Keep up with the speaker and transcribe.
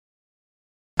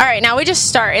All right, now we just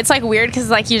start. It's like weird because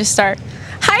like you just start.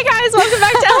 Hi guys, welcome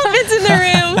back to Elephants in the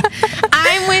Room.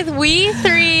 I'm with We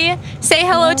Three. Say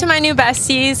hello to my new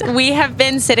besties. We have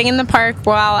been sitting in the park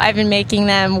while I've been making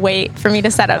them wait for me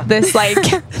to set up this like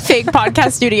fake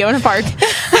podcast studio in a park.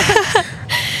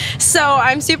 So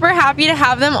I'm super happy to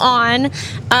have them on.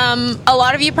 A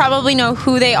lot of you probably know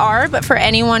who they are, but for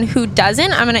anyone who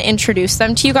doesn't, I'm going to introduce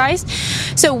them to you guys.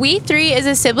 So We Three is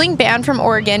a sibling band from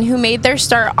Oregon who made their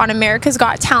start on America's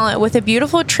Got Talent with a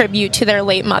beautiful tribute to their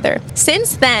late mother.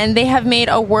 Since then, they have made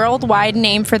a worldwide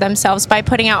name for themselves by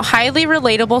putting out highly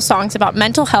relatable songs about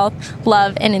mental health,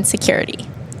 love, and insecurity.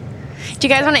 Do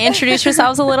you guys want to introduce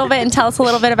yourselves a little bit and tell us a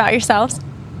little bit about yourselves?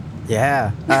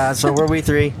 Yeah, so we're We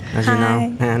Three, as you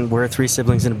know, and we're three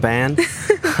siblings in a band.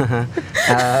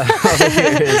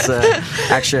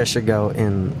 Actually, I should go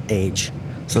in age.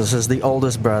 So this is the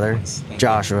oldest brother,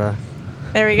 Joshua.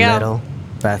 There we go. Middle,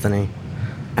 Bethany,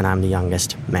 and I'm the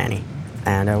youngest, Manny.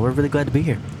 And we're really glad to be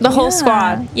here. The whole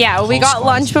squad. Yeah, we got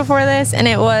lunch before this, and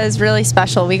it was really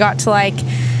special. We got to, like,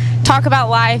 talk about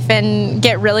life and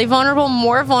get really vulnerable,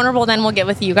 more vulnerable than we'll get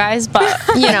with you guys, but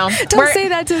you know, don't say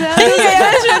that to them.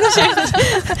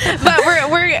 But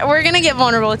we're gonna get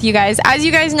vulnerable with you guys. As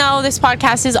you guys know, this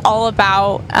podcast is all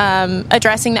about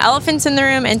addressing the elephants in the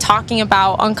room and talking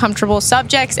about uncomfortable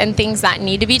subjects and things that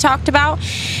need to be talked about.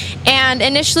 And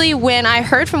initially, when I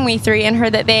heard from We Three and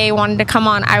heard that they wanted to come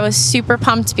on, I was super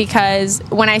pumped because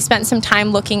when I spent some time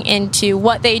looking into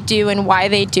what they do and why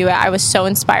they do it, I was so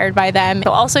inspired by them.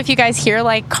 Also, if you guys hear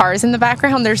like cars in the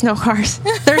background, there's no cars.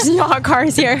 There's not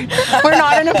cars here. We're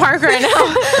not in a park right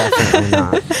now. Definitely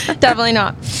not. Definitely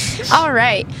not. All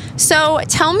right. So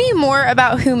tell me more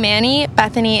about who Manny,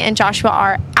 Bethany, and Joshua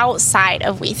are outside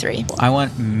of We Three. I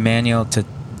want Manuel to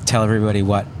tell everybody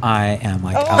what I am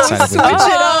like outside of We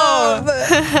Three.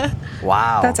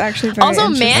 Wow. That's actually very Also,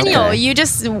 interesting. Manuel, you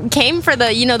just came for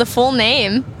the, the full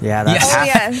name. Yeah, that's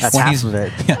yes. half of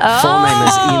it. Oh. Full name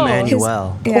is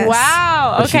Emmanuel. Yes.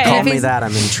 Wow. If you Okay. call me that,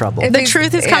 I'm in trouble. The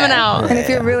truth is coming out. And if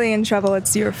you're really in trouble,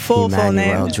 it's your full Emmanuel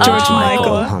name, George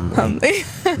Michael Humbly.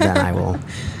 Then I will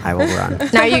run.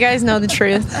 Now you guys know the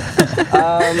truth.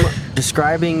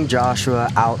 Describing Joshua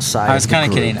outside. I was kind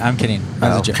of kidding. I'm kidding.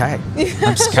 That was a joke. Okay.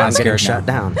 I'm just kind of getting scared shut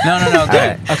now. down. No. Go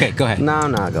ahead. Okay, go ahead.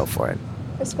 No, go for it.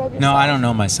 No, I don't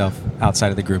know myself outside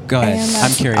of the group. Go ahead. And I'm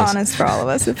that's curious. honest for all of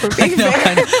us, if we're being I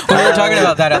fair. know. We were talking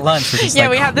about that at lunch. We're just Yeah,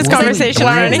 like, we had this what are we conversation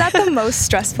doing? already. Is that the most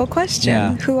stressful question?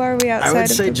 Yeah. Who are we outside I would of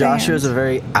say the Joshua is a band?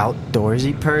 very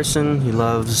outdoorsy person. He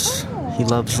loves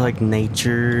like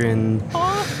nature and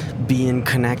being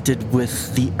connected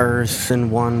with the earth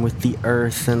and one with the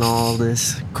earth and all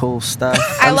this cool stuff.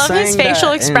 I love his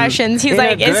facial expressions. He's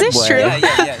like, is this true?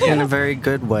 Yeah. In a very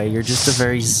good way. You're just a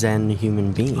very zen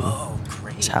human being. Oh,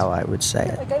 great. That's how I would say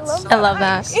it. I love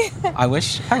that. I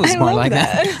wish I was more like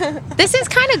that. This is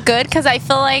kind of good because I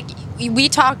feel like we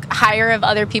talk higher of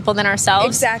other people than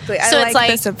ourselves. Exactly. So I it's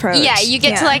like this approach. Yeah, you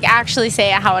get to like actually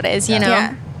say it how it is, you know?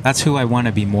 Yeah. That's who I want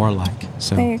to be more like.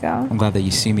 So There you go. I'm glad that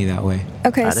you see me that way.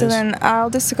 Okay, That so is. then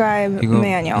I'll describe You go-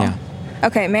 Manuel. yeah.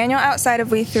 Okay, Manuel outside of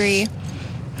We Three.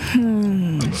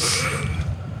 I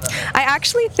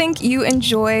actually think you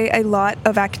enjoy a lot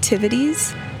of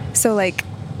activities. So like,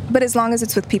 but as long as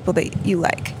it's with people that you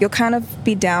like, you'll kind of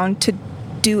be down to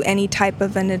do any type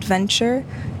of an adventure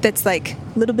that's like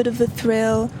a little bit of a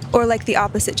thrill, or like the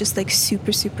opposite, just like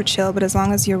super, super chill. But as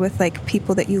long as you're with like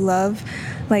people that you love,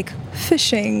 like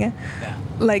fishing.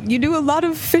 Like, you do a lot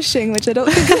of fishing, which I don't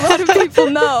think a lot of people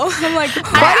know. I'm like,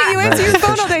 why did you answer your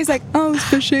phone all day? He's like, oh, I was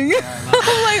fishing.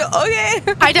 I'm like,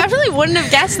 okay. I definitely wouldn't have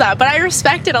guessed that, but I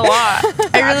respect it a lot.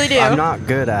 I really do. I'm not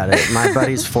good at it. My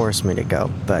buddies force me to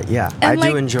go. But yeah, I And, do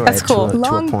like, enjoy that's it cool. to a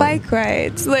Long point. bike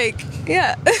rides. Like,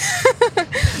 yeah.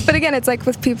 But again, it's like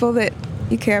with people that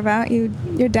you care about,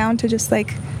 you're down to just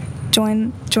like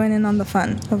join in on the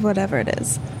fun of whatever it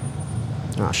is.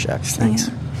 Oh, shucks. Thanks.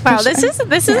 Yeah. Wow, this is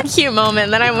a cute moment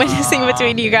that I'm witnessing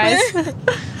between you guys.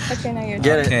 Okay, now you're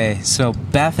Get it? Okay, so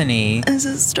Bethany This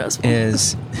is stressful.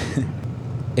 is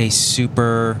a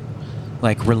super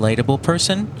like relatable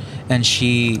person, and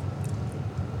she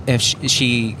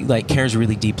like cares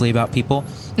really deeply about people,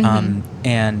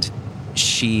 and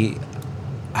she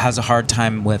has a hard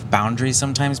time with boundaries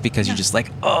sometimes because you're just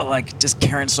like, oh, like just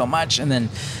caring so much. And then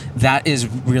that is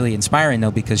really inspiring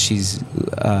though, because she's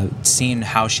seen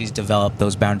how she's developed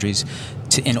those boundaries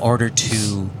in order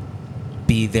to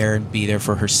be there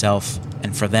for herself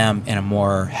and for them in a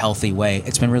more healthy way.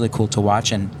 It's been really cool to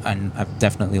watch, and I've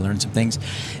definitely learned some things.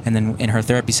 And then in her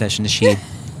therapy session, she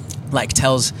like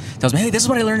tells me, hey, this is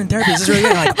what I learned in therapy. This is really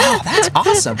good. I'm like, oh, that's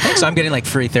awesome. Thanks. So I'm getting like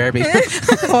free therapy.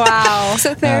 Wow.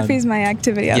 So therapy is my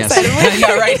activity Yes. outside of work.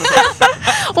 Yeah,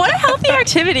 right. What a healthy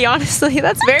activity, honestly.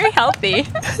 That's very healthy.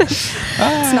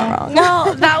 It's not wrong.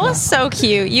 Well, that was so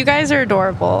cute. You guys are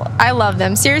adorable. I love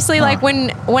them. Seriously, like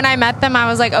when I met them, I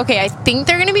was like, okay, I think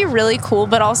they're gonna be really cool,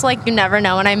 but also like you never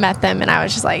know. When I met them, and I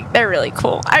was just like, they're really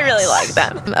cool. I really like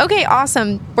them. Okay,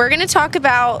 awesome. We're gonna talk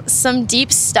about some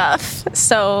deep stuff,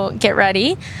 so get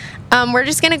ready. We're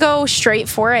just gonna go straight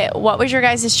for it. What was your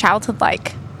guys' childhood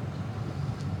like?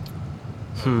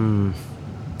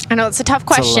 I know it's a tough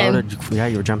question. Yeah,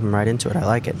 you were jumping right into it. I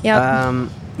like it. Yep.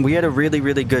 We had a really,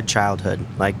 really good childhood.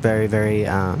 Like very, very,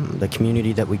 the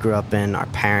community that we grew up in, our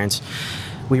parents,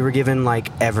 we were given like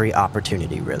every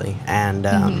opportunity really. And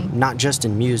not just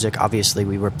in music, obviously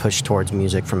we were pushed towards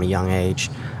music from a young age.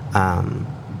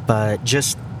 But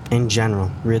just in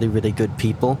general, really, really good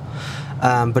people.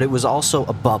 But it was also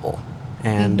a bubble.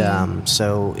 And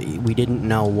so we didn't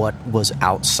know what was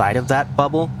outside of that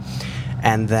bubble.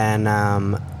 And then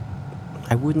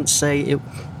I wouldn't say it.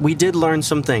 We did learn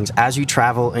some things as you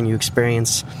travel and you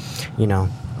experience, you know,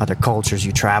 other cultures.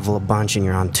 You travel a bunch and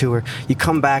you're on tour. You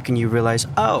come back and you realize,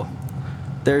 oh,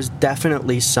 there's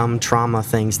definitely some trauma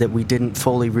things that we didn't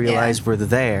fully realize were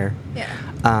there. Yeah.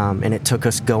 And it took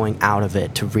us going out of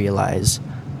it to realize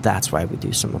that's why we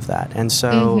do some of that. And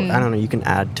so I don't know. You can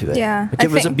add to it. Yeah, like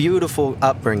it was a beautiful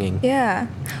upbringing. Yeah.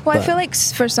 Well, I feel like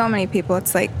for so many people,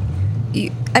 it's like.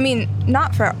 I mean,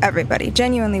 not for everybody.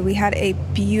 Genuinely, we had a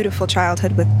beautiful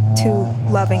childhood with two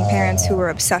loving parents who were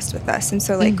obsessed with us. And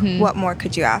so, like, what more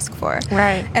could you ask for?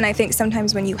 Right. And I think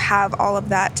sometimes when you have all of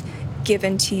that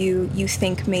given to you, you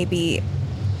think maybe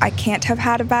I can't have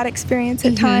had a bad experience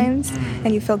at times,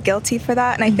 and you feel guilty for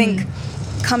that. And I think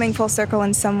coming full circle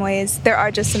in some ways, there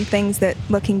are just some things that,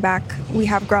 looking back, we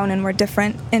have grown and we're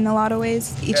different in a lot of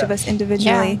ways, each of us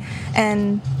individually.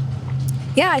 And,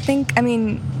 yeah, I think, I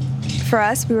mean... For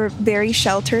us, we were very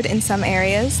sheltered in some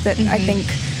areas that I think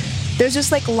there's just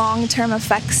like long-term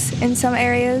effects in some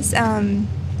areas. I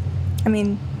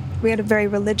mean, we had a very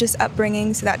religious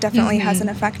upbringing, so that definitely has an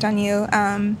effect on you.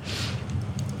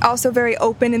 Also very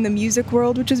open in the music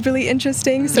world, which is really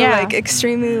interesting. So like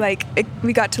extremely like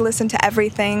we got to listen to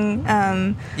everything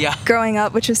growing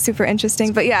up, which was super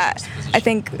interesting. But yeah, I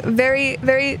think very,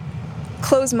 very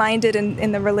closed-minded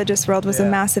in the religious world was a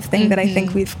massive thing that I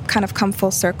think we've kind of come full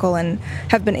circle and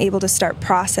have been able to start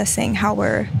processing how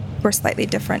we're slightly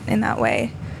different in that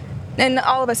way, and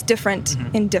all of us different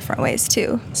in different ways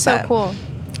too. So cool.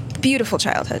 Beautiful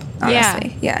childhood,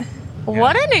 honestly. Yeah.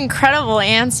 What an incredible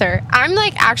answer. I'm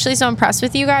like actually so impressed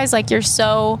with you guys. Like you're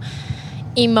so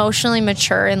emotionally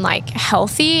mature and like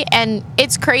healthy, and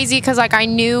it's crazy because like I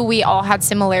knew we all had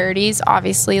similarities,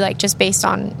 obviously, like just based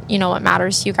on, you know, what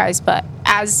matters to you guys. But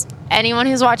as anyone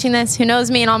who's watching this who knows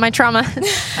me and all my trauma,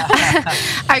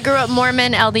 I grew up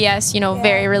Mormon, LDS, you know,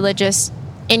 very religious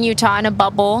in Utah in a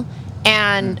bubble,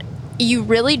 and you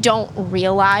really don't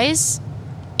realize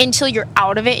until you're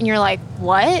out of it and you're like,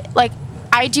 what? Like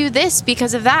I do this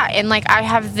because of that, and like I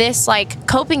have this like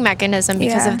coping mechanism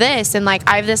because of this, and like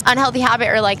I have this unhealthy habit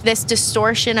or like this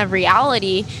distortion of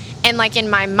reality, and like in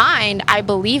my mind I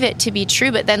believe it to be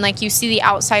true, but then like you see the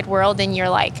outside world and you're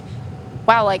like,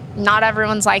 wow, like not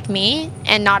everyone's like me,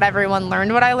 and not everyone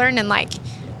learned what I learned. And like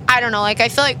I don't know, like I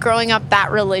feel like growing up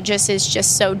that religious is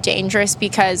just so dangerous,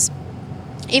 because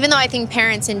even though I think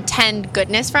parents intend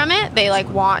goodness from it, they like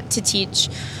want to teach,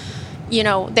 you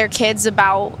know, their kids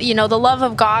about, you know, the love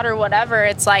of God or whatever.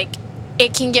 It's like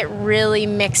it can get really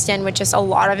mixed in with just a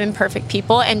lot of imperfect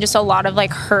people and just a lot of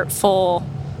like hurtful,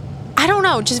 I don't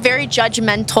know, just very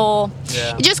judgmental,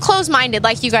 just closed-minded,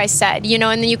 like you guys said, you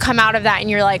know. And then you come out of that and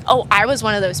you're like, oh, I was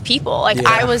one of those people. Like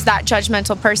I was that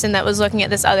judgmental person that was looking at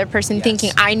this other person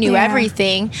thinking I knew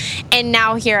everything, and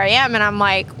now here I am, and I'm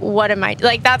like, what am I,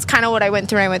 like that's kind of what I went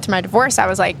through when I went through my divorce. I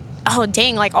was like, oh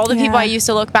dang, like all the people I used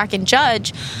to look back and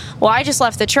judge, well, I just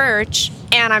left the church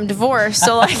and I'm divorced,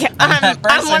 so like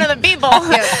I'm one of the people.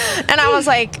 And I was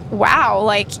like, wow,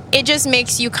 like it just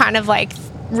makes you kind of like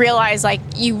realize like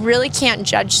you really can't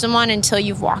judge someone until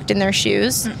you've walked in their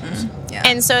shoes.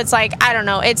 And so it's like, I don't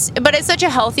know, it's such a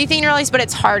healthy thing to realize, but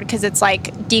it's hard because it's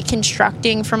like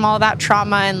deconstructing from all that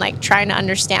trauma and like trying to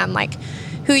understand like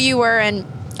who you were. And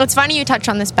it's funny you touched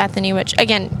on this, Bethany, which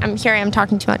again, I'm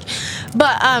talking too much,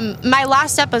 but my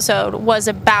last episode was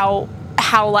about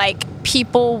how like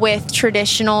people with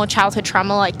traditional childhood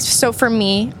trauma, like, so for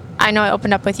me, I know I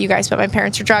opened up with you guys, but my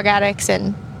parents are drug addicts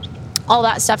and all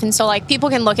that stuff. And so like people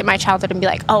can look at my childhood and be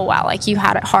like, oh wow, like you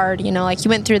had it hard, you know, like you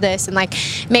went through this, and like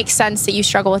makes sense that you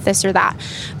struggle with this or that.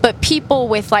 But people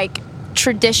with like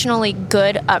traditionally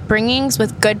good upbringings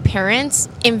with good parents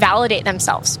invalidate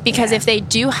themselves, because if they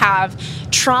do have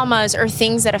traumas or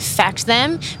things that affect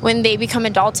them when they become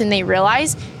adults and they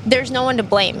realize, there's no one to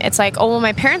blame. It's like, oh, well,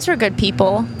 my parents were good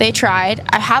people, they tried,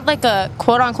 I had like a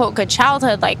quote unquote good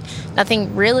childhood, like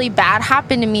nothing really bad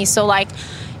happened to me, so like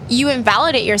you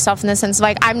invalidate yourself in the sense of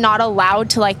like, I'm not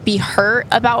allowed to like be hurt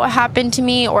about what happened to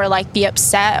me or like be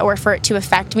upset or for it to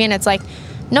affect me. And it's like,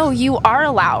 no, you are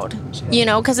allowed, you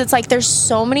know, because it's like there's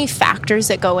so many factors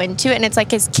that go into it. And it's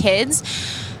like as kids,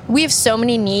 we have so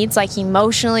many needs, like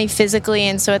emotionally, physically.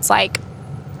 And so it's like,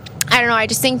 I don't know, I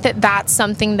just think that that's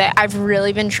something that I've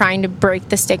really been trying to break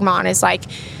the stigma on, is like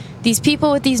these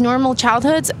people with these normal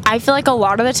childhoods, I feel like a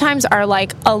lot of the times are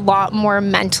like a lot more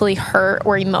mentally hurt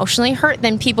or emotionally hurt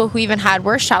than people who even had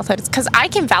worse childhoods. Because I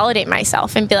can validate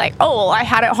myself and be like, oh, well, I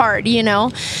had it hard, you know?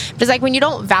 But it's like when you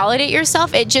don't validate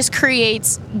yourself, it just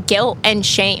creates guilt and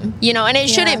shame, you know? And it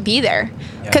shouldn't be there.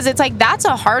 Because it's like, that's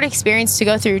a hard experience to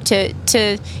go through to,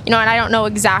 you know, and I don't know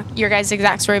your guys'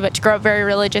 exact story, but to grow up very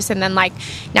religious. And then like,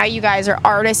 now you guys are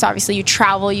artists, obviously you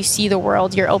travel, you see the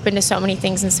world, you're open to so many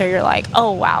things. And so you're like,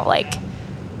 oh, wow, like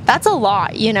that's a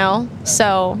lot, you know?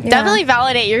 So definitely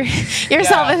validate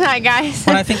yourself in that, guys.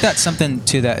 Well, I think that's something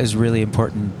too that is really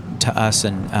important to us,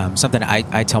 and something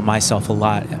I tell myself a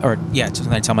lot,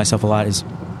 something I tell myself a lot is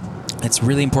it's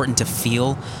really important to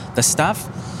feel the stuff.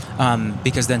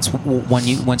 Because then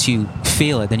once you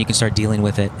feel it, then you can start dealing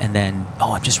with it, and then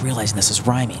I'm just realizing this is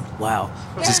rhyming. Wow,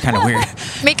 this is kind of weird.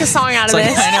 Make a song out of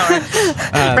this. I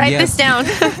know, right? Write this down.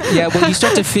 Well, you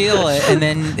start to feel it, and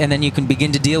then you can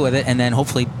begin to deal with it, and then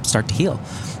hopefully start to heal.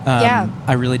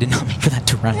 I really did not mean for that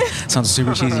to rhyme. Sounds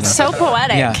super cheesy now. So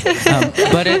poetic.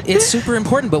 Yeah, but it's super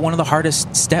important. But one of the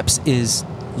hardest steps is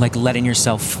like letting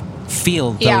yourself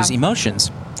feel those emotions.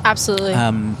 Absolutely.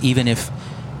 Even if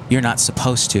you're not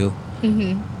supposed to.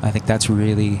 I think that's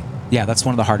really, that's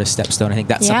one of the hardest steps, though. And I think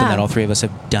that's something that all three of us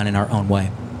have done in our own way.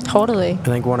 Totally. I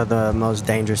think one of the most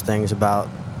dangerous things about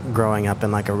growing up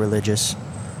in like a religious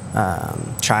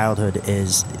childhood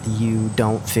is you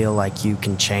don't feel like you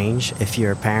can change if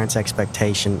your parents'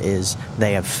 expectation is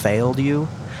they have failed you.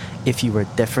 If you were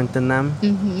different than them,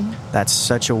 that's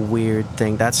such a weird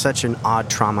thing. That's such an odd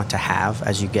trauma to have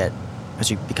as you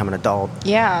become an adult.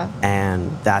 Yeah. And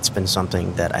that's been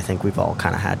something that I think we've all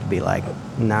kind of had to be like,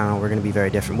 no, we're going to be very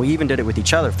different. We even did it with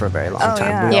each other for a very long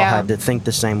time. We all had to think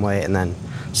the same way, and then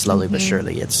slowly but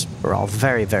surely we're all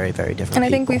very, very, very different And I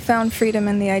people. think we found freedom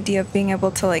in the idea of being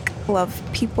able to like love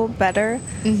people better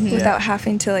without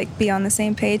having to like be on the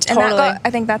same page. And I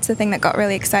think that's the thing that got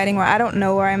really exciting, where I don't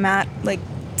know where I'm at like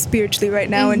spiritually right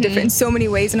now in so many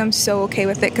ways, and I'm so okay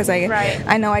with it, because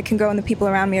I know I can grow and the people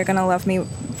around me are going to love me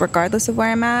regardless of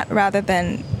where I'm at, rather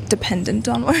than dependent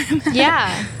on where I'm at.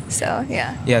 Yeah. So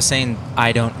saying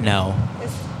I don't know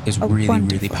is really,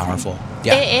 really powerful.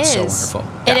 Yeah, it is. So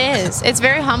wonderful. It is. It's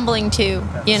very humbling too,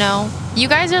 you know? You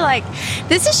guys are like,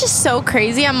 this is just so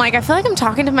crazy. I'm like, I feel like I'm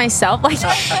talking to myself. Like,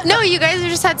 no, you guys have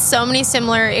just had so many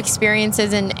similar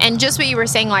experiences, and just what you were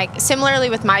saying, like, similarly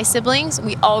with my siblings,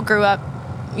 we all grew up,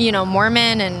 you know,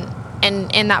 Mormon and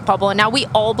in that bubble. And now we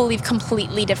all believe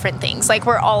completely different things. Like,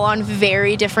 we're all on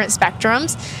very different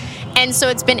spectrums. And so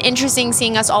it's been interesting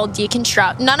seeing us all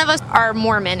deconstruct. None of us are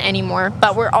Mormon anymore,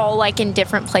 but we're all like in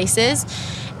different places,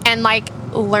 and like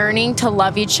learning to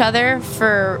love each other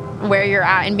for where you're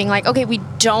at, and being like, okay, we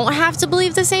don't have to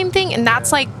believe the same thing. And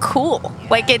that's like cool.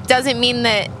 Like, it doesn't mean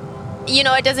that, you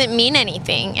know, it doesn't mean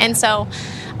anything. And so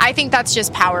I think that's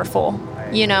just powerful,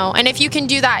 you know? And if you can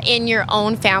do that in your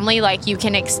own family, like, you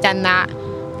can extend that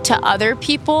to other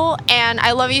people. And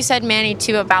I love you said, Manny,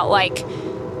 too, about like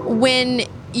when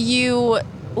you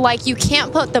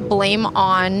can't put the blame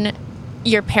on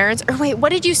your parents. Or wait, what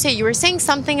did you say? You were saying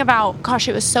something about, gosh,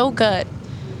 it was so good.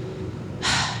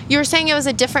 You were saying it was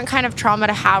a different kind of trauma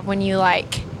to have when you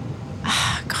like,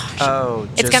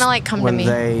 it's gonna like come to me.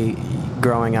 When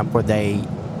growing up where they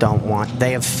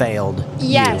have failed.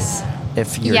 Yes.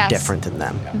 If you're different than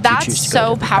them. That's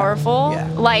so powerful. Yeah.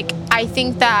 Like, I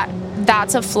think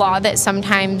that's a flaw that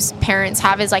sometimes parents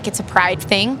have, is like, it's a pride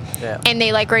thing. Yeah. And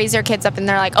they like raise their kids up and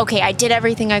they're like, okay, I did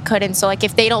everything I could. And so like,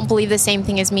 if they don't believe the same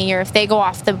thing as me, or if they go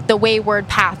off the wayward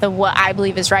path of what I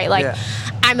believe is right, like,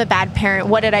 I'm a bad parent.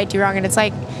 What did I do wrong? And it's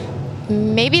like,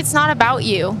 maybe it's not about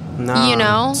you. No, you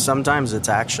know? Sometimes it's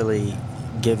actually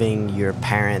giving your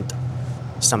parent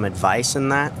some advice in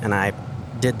that. And I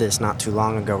did this not too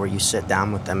long ago, where you sit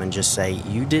down with them and just say,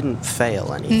 you didn't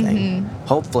fail anything.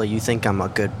 Hopefully you think I'm a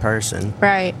good person.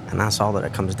 Right. And that's all that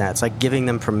it comes down. It's like giving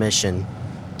them permission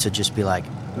to just be like,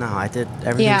 no, I did,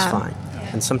 everything's fine.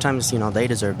 And sometimes, they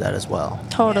deserve that as well.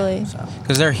 Totally. So.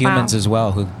 Because they're humans as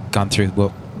well who've gone through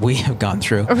what we have gone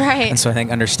through. Right. And so I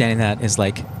think understanding that is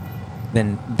like,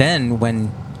 then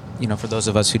when, for those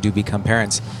of us who do become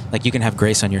parents, like you can have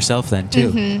grace on yourself then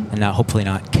too, and not hopefully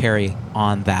not carry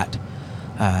on that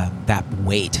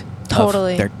weight.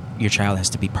 Totally. Of your child has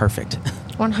to be perfect.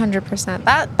 100%.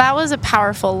 That was a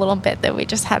powerful little bit that we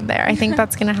just had there. I think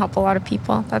that's going to help a lot of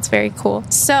people. That's very cool.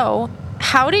 So,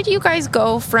 how did you guys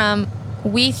go from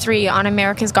We Three on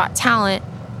America's Got Talent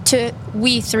to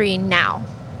We Three now?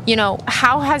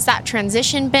 How has that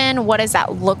transition been? What does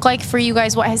that look like for you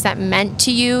guys? What has that meant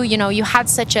to you? You had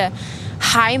such a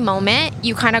high moment.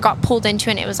 You kind of got pulled into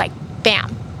it and it was like,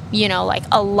 bam, like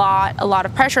a lot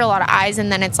of pressure, a lot of eyes.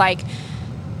 And then it's like,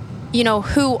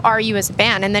 who are you as a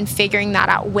band? And then figuring that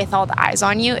out with all the eyes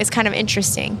on you is kind of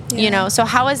interesting, So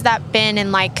how has that been?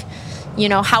 And like,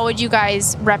 how would you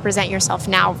guys represent yourself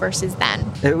now versus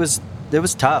then? It was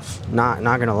tough. Not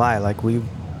gonna lie. Like we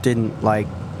didn't like.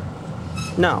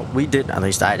 No, we did. At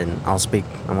least I didn't. I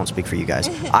won't speak for you guys.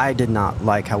 I did not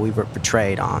like how we were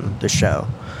portrayed on the show.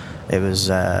 It was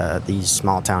these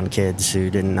small town kids who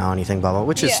didn't know anything, blah blah,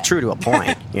 which is true to a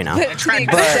point, But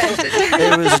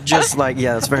it was just like,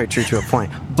 that's very true to a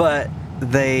point. But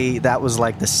that was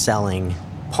like the selling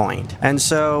point, and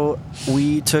so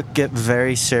we took it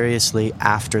very seriously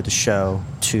after the show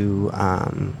to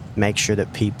make sure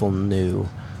that people knew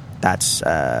that's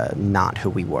not who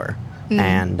we were,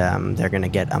 and they're going to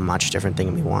get a much different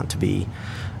thing we want to be.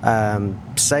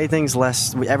 Say things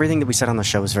less. Everything that we said on the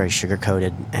show was very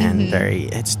sugar-coated and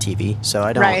it's TV. So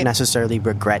I don't necessarily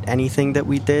regret anything that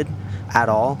we did at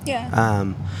all.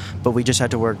 Yeah. But we just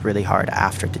had to work really hard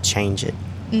after to change it.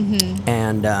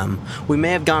 And we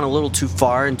may have gone a little too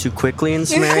far and too quickly in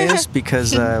some areas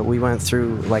because we went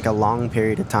through like a long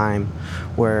period of time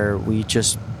where we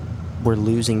just were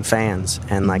losing fans.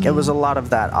 And like it was a lot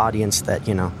of that audience that,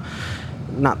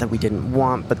 not that we didn't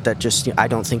want, but that just, I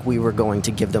don't think we were going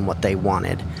to give them what they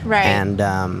wanted. Right.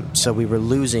 And so we were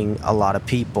losing a lot of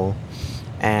people.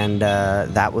 And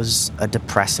that was a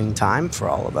depressing time for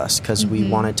all of us because we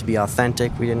wanted to be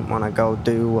authentic. We didn't want to go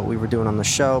do what we were doing on the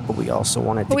show, but we also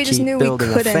wanted to keep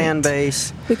building a fan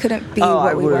base. We couldn't be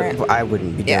what we were. I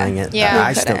wouldn't be doing it. Yeah.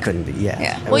 I still couldn't be.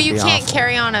 Yeah. Well, you can't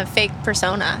carry on a fake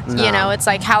persona. No. It's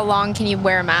like, how long can you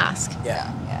wear a mask?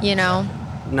 Yeah.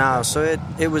 No, so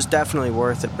it was definitely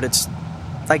worth it, but it's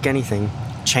like anything,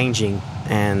 changing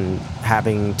and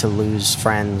having to lose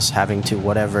friends, having to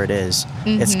whatever it is,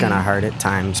 it's going to hurt at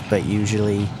times, but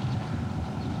usually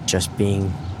just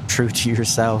being true to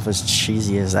yourself, as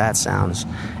cheesy as that sounds,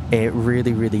 it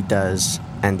really, really does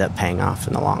end up paying off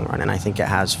in the long run, and I think it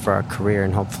has for our career,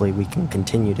 and hopefully we can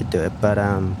continue to do it, but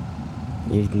all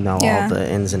the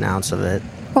ins and outs of it.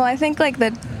 Well, I think like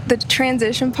the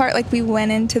transition part, like we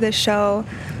went into the show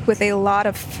with a lot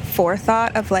of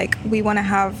forethought of like, we want to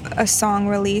have a song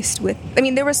released with,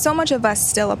 there was so much of us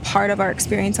still a part of our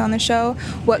experience on the show.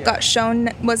 What got shown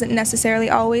wasn't necessarily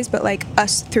always, but like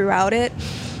us throughout it,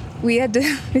 we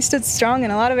stood strong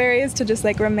in a lot of areas to just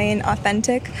like remain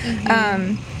authentic.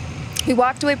 We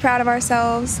walked away proud of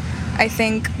ourselves. I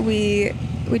think we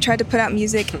tried to put out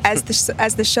music as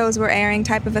the shows were airing,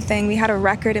 type of a thing. We had a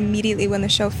record immediately when the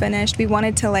show finished. We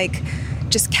wanted to like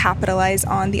just capitalize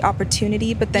on the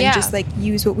opportunity, but then just like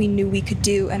use what we knew we could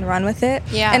do and run with it.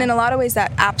 Yeah. And in a lot of ways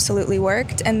that absolutely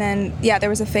worked. And then there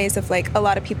was a phase of like a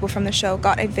lot of people from the show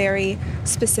got a very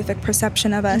specific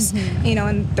perception of us,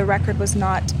 and the record was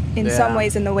not in some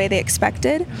ways in the way they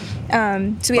expected.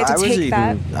 So we had to take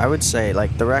that. I would say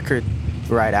like the record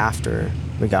right after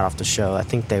we got off the show, I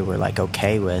think they were like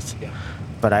okay with.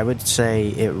 But I would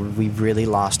say we really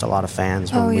lost a lot of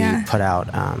fans when we put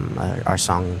out our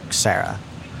song Sarah,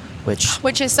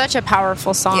 which is such a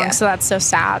powerful song. So that's so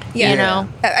sad.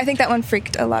 I think that one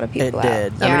freaked a lot of people out.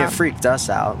 It did. It freaked us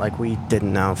out. Like we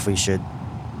didn't know if we should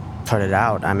put it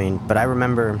out. But I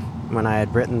remember when I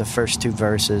had written the first two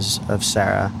verses of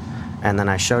Sarah, and then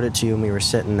I showed it to you, and we were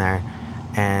sitting there,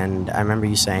 and I remember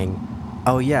you saying,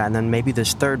 "Oh yeah," and then maybe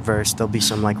this third verse there'll be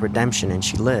some like redemption and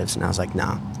she lives, and I was like,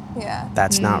 no. Yeah.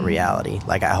 That's not reality.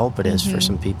 Like, I hope it is for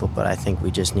some people, but I think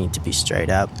we just need to be straight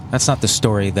up. That's not the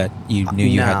story that you knew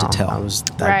you had to tell.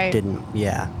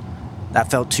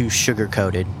 That felt too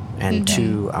sugar-coated and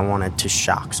I wanted to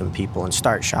shock some people and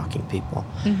start shocking people.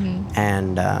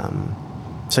 And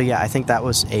I think that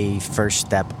was a first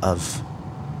step of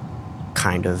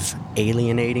kind of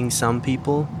alienating some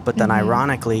people, but then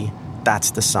ironically,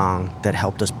 that's the song that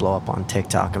helped us blow up on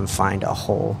TikTok and find a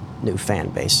whole new fan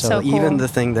base. So cool. Even the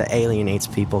thing that alienates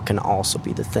people can also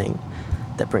be the thing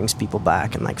that brings people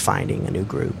back and like finding a new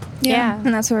group. Yeah.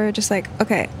 And that's where we're just like,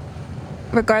 okay,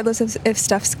 regardless of if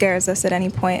stuff scares us at any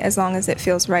point, as long as it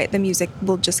feels right, the music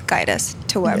will just guide us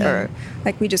to wherever.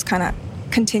 Like, we just kind of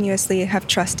continuously have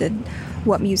trusted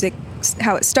what music,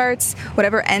 how it starts,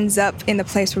 whatever ends up in the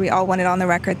place where we all want it on the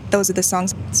record. Those are the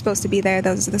songs supposed to be there.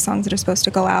 Those are the songs that are supposed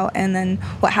to go out. And then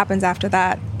what happens after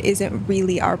that isn't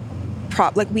really our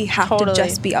like, we have to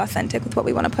just be authentic with what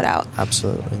we want to put out.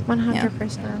 Absolutely.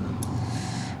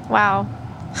 100%. Wow.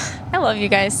 I love you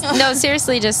guys. No,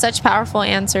 seriously, just such powerful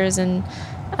answers. And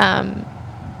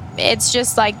it's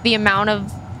just like the amount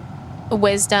of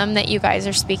wisdom that you guys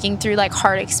are speaking through, like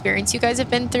hard experience you guys have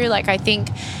been through. Like, I think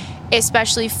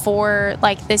especially for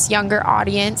like this younger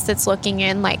audience that's looking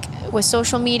in, like with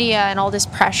social media and all this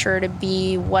pressure to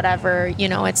be whatever, you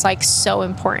know, it's like so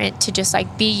important to just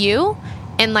like be you,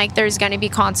 and like there's going to be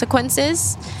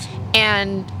consequences,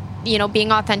 and you know,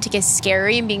 being authentic is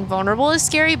scary and being vulnerable is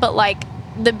scary, but like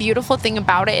the beautiful thing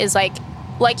about it is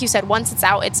like you said, once it's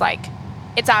out, it's like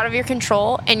it's out of your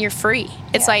control and you're free.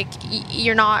 It's like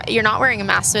you're not wearing a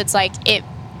mask, so it's like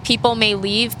people may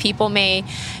leave, people may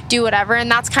do whatever.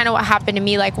 And that's kind of what happened to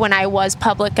me. Like when I was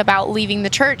public about leaving the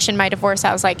church and my divorce,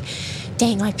 I was like,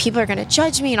 dang, like people are going to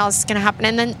judge me and all this is going to happen.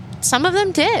 And then some of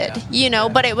them did, you know,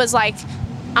 but it was like,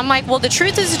 I'm like, well, the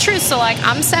truth is the truth. So like,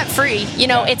 I'm set free, you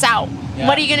know, it's out. Yeah.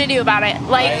 What are you going to do about it?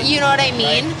 Like, you know what I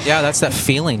mean? Yeah, that's that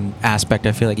feeling aspect.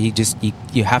 I feel like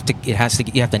you have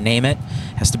to name it.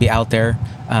 It has to be out there.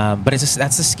 But it's just,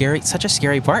 that's such a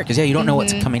scary part, because you don't know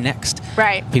what's coming next.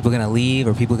 Right. People are going to leave,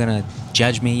 or people are going to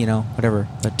judge me, you know, whatever.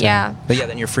 But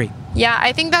then you're free. Yeah,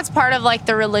 I think that's part of like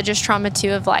the religious trauma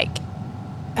too, of like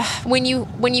when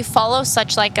you follow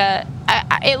such like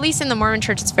at least in the Mormon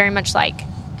church, it's very much like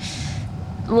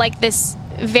this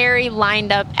very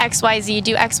lined up XYZ,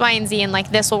 do X, Y, and Z, and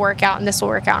like this will work out and this will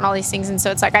work out and all these things. And so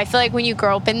it's like, I feel like when you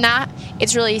grow up in that,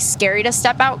 it's really scary to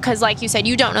step out, because like you said,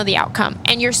 you don't know the outcome,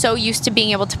 and you're so used to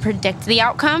being able to predict the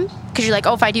outcome, because you're like,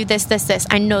 oh, if I do this,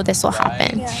 I know this will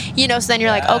happen. You know, so then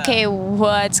you're like, okay,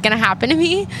 what's gonna happen to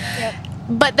me?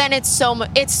 But then there's so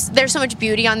much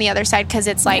beauty on the other side, because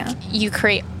it's like you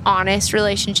create honest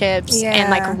relationships and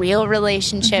like real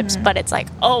relationships, but it's like,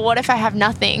 oh, what if I have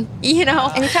nothing, you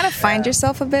know? And you kind of find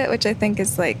yourself a bit, which I think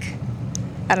is like,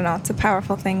 I don't know, it's a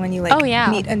powerful thing when you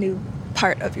like meet a new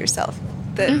part of yourself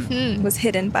that was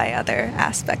hidden by other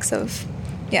aspects of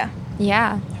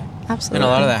absolutely. And a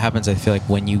lot of that happens, I feel like,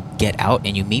 when you get out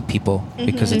and you meet people,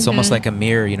 because it's almost like a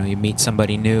mirror. You know, you meet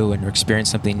somebody new and experience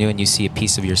something new, and you see a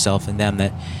piece of yourself in them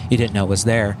that you didn't know was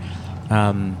there.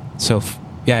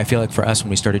 I feel like for us, when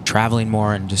we started traveling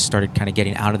more and just started kind of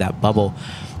getting out of that bubble,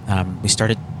 we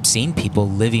started seeing people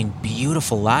living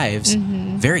beautiful lives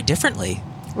very differently.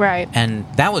 Right. And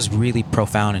that was really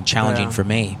profound and challenging for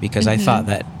me, because I thought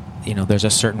that, you know, there's a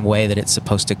certain way that it's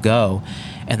supposed to go,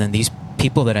 and then these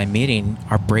people that I'm meeting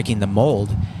are breaking the mold,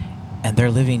 and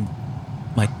they're living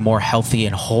like more healthy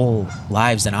and whole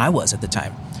lives than I was at the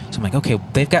time. So I'm like, okay,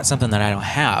 they've got something that I don't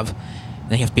have.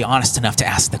 Then you have to be honest enough to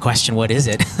ask the question, what is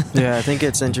it? Yeah, I think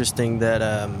it's interesting that,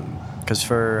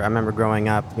 because I remember growing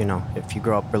up, you know, if you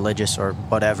grow up religious or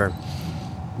whatever,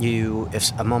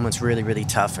 if a moment's really, really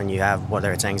tough, and you have,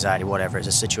 whether it's anxiety, whatever, it's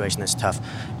a situation that's tough,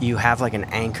 you have like an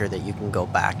anchor that you can go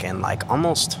back and like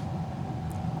almost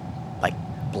like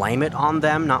blame it on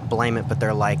them, not blame it, but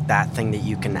they're like that thing that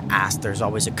you can ask. There's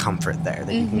always a comfort there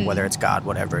that you can, whether it's God,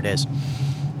 whatever it is.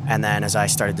 And then as I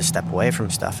started to step away from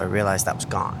stuff, I realized that was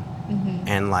gone.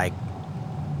 And like,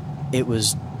 it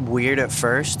was weird at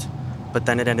first, but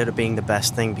then it ended up being the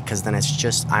best thing, because then it's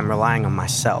just, I'm relying on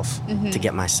myself to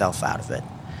get myself out of it.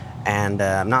 And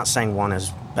I'm not saying one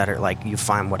is better, like you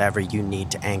find whatever you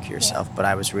need to anchor yourself, but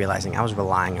I was realizing I was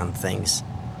relying on things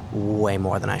way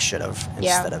more than I should have,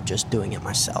 instead of just doing it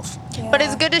myself. But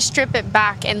it's good to strip it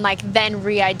back and like then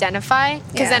re-identify,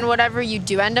 because then whatever you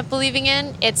do end up believing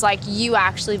in, it's like you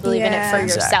actually believe in it for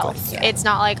yourself. It's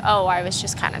not like, oh, I was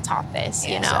just kind of taught this,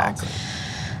 you know.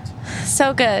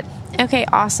 So good. Okay,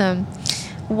 awesome.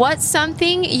 What's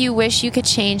something you wish you could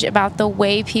change about the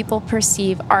way people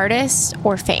perceive artists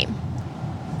or fame?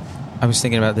 I was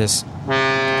thinking about this.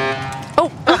 Oh.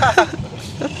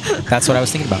 That's what I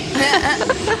was thinking about.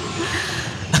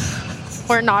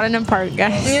 We're not in a park,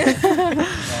 guys.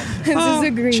 This is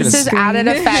a green. This is added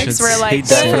effects. We're like, he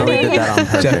definitely did that on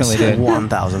purpose. Definitely did.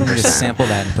 1,000%. Just sample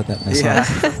that and put that in the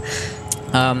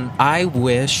song. I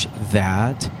wish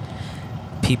that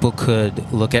people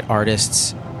could look at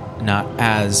artists not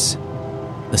as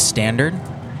the standard,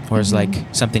 or as like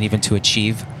something even to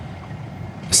achieve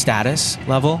a status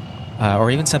level,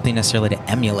 or even something necessarily to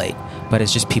emulate, but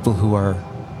it's just people who are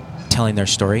telling their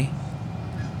story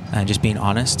and just being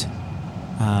honest.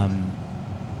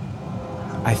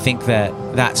 I think that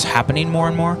that's happening more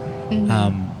and more.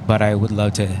 But I would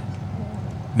love to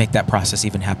make that process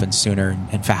even happen sooner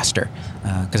and faster,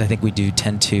 because I think we do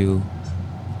tend to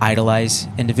idolize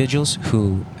individuals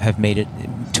who have made it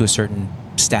to a certain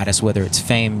status, whether it's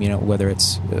fame, whether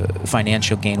it's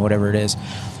financial gain, whatever it is,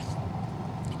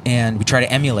 and we try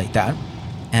to emulate that.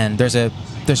 And there's a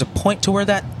point to where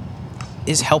that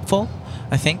is helpful,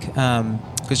 I think,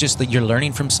 because just that you're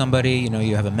learning from somebody,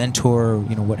 you have a mentor,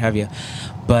 what have you,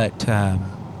 but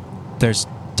there's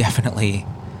definitely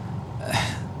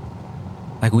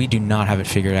like we do not have it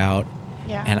figured out,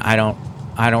 and I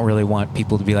don't really want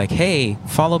people to be like, hey,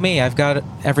 follow me, I've got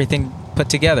everything put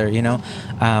together,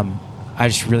 I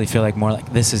just really feel like more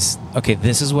like this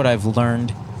is what I've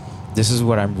learned, this is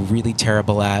what I'm really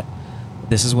terrible at,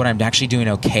 this is what I'm actually doing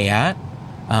okay at,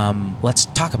 let's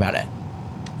talk about it,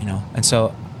 and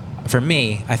so for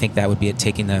me, I think that would be it,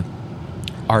 taking the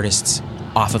artists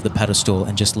off of the pedestal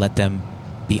and just let them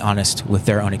be honest with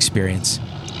their own experience.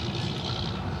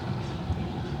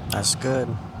 That's good.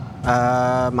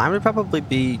 Mine would probably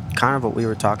be kind of what we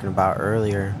were talking about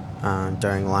earlier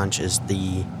during lunch, is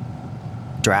the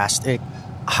drastic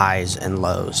highs and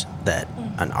lows that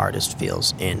an artist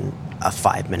feels in a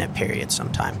 5-minute period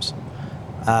sometimes.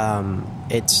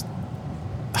 It's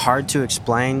hard to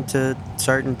explain to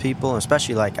certain people,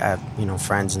 especially like I have,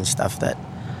 friends and stuff that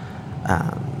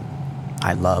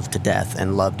I love to death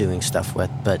and love doing stuff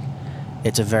with, but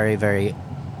it's a very, very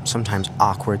sometimes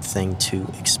awkward thing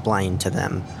to explain to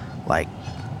them, like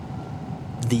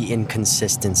the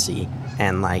inconsistency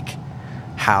and like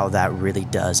how that really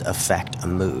does affect a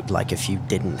mood. Like if you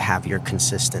didn't have your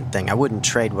consistent thing, I wouldn't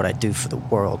trade what I do for the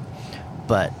world,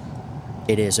 but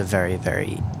it is a very,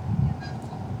 very,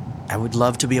 I would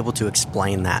love to be able to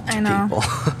explain that to people.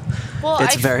 Well,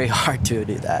 it's very hard to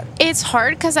do that. It's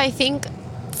hard because I think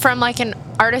from like an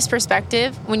artist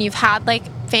perspective, when you've had like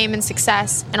fame and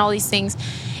success and all these things,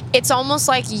 it's almost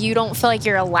like you don't feel like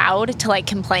you're allowed to like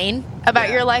complain about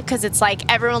your life, because it's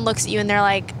like everyone looks at you and they're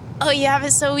like, oh, you have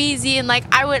it so easy, and like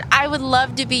I would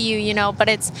love to be you, but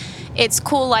it's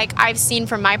cool. Like I've seen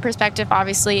from my perspective,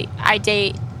 obviously I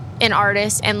date an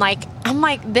artist, and like I'm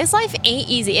like, this life ain't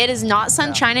easy. It is not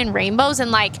sunshine and rainbows, and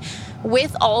like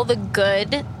with all the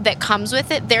good that comes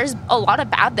with it, there's a lot of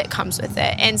bad that comes with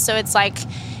it. And so it's like,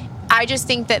 I just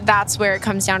think that that's where it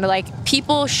comes down to, like,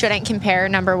 people shouldn't compare,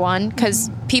 number one,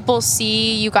 because people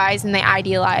see you guys and they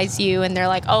idealize you and they're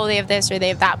like, oh, they have this or they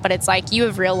have that. But it's like, you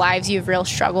have real lives, you have real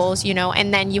struggles,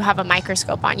 and then you have a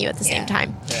microscope on you at the same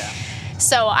time. Yeah.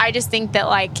 So I just think that,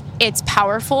 like, it's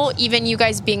powerful, even you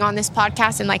guys being on this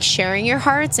podcast and, like, sharing your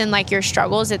hearts and, like, your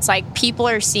struggles. It's like people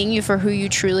are seeing you for who you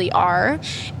truly are.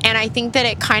 And I think that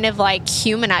it kind of, like,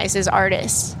 humanizes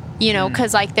artists,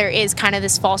 because, like, there is kind of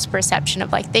this false perception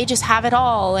of, like, they just have it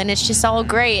all and it's just all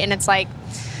great. And it's like,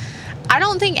 I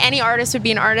don't think any artist would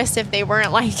be an artist if they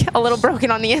weren't, like, a little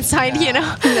broken on the inside,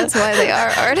 That's why they are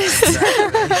artists.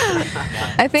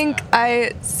 I think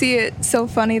I see it so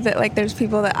funny that, like, there's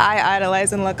people that I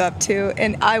idolize and look up to,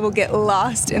 and I will get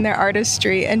lost in their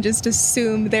artistry and just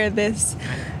assume they're this,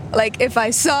 like, if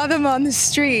I saw them on the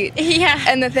street. Yeah.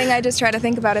 And the thing I just try to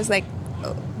think about is, like,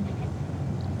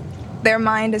 their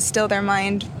mind is still their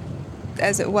mind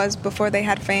as it was before they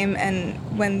had fame, and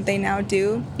when they now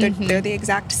do, they're the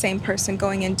exact same person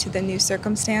going into the new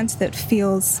circumstance that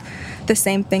feels the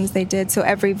same things they did. So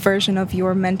every version of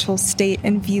your mental state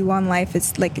and view on life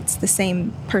is like, it's the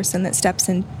same person that steps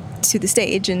into the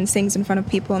stage and sings in front of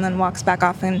people and then walks back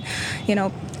off and,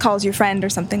 calls your friend or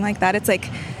something like that. It's like,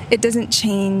 it doesn't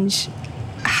change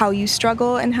how you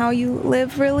struggle and how you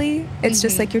live, really. It's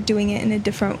just like you're doing it in a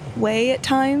different way at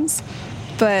times.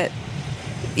 But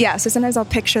yeah, so sometimes I'll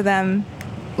picture them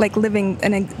like living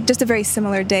in just a very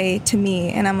similar day to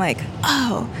me, and I'm like,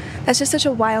 oh, that's just such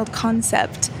a wild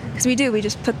concept, because we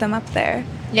just put them up there.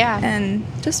 Yeah. And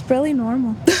just really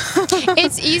normal.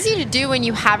 It's easy to do when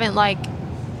you haven't, like,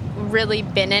 really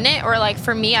been in it, or, like,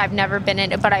 for me, I've never been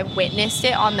in it, but I witnessed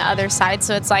it on the other side.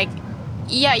 So it's like,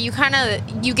 yeah, you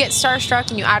get starstruck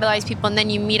and you idolize people, and then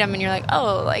you meet them and you're like,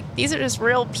 oh, like, these are just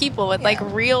real people with like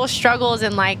real struggles.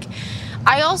 And like,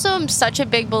 I also am such a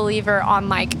big believer on,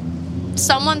 like,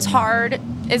 someone's hard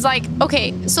is like,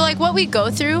 okay, so like what we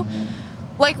go through,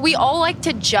 like, we all like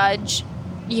to judge,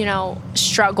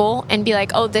 struggle and be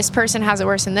like, oh, this person has it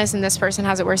worse than this and this person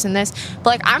has it worse than this. But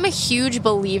like, I'm a huge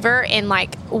believer in,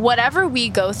 like, whatever we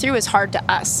go through is hard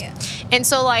to us. Yeah. And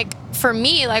so, like, for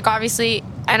me, like, obviously,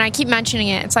 and I keep mentioning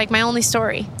it, it's like my only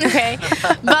story, okay?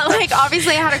 But like,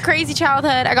 obviously I had a crazy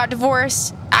childhood, I got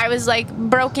divorced, I was like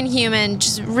broken human,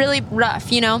 just really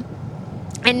rough,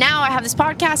 And now I have this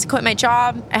podcast, I quit my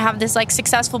job. I have this like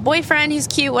successful boyfriend who's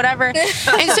cute, whatever.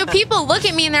 And so people look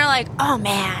at me and they're like, oh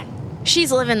man,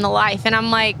 she's living the life. And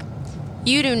I'm like,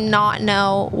 you do not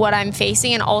know what I'm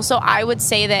facing. And also I would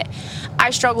say that I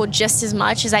struggled just as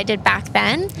much as I did back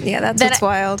then. Yeah, that's what's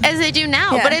wild. As I do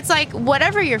now. Yeah. But it's like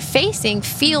whatever you're facing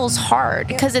feels hard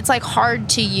because it's like hard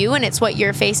to you and it's what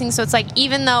you're facing. So it's like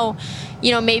even though,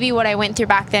 you know, maybe what I went through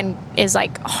back then is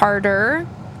like harder,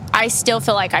 I still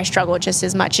feel like I struggle just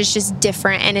as much. It's just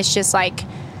different. And it's just like,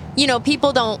 you know,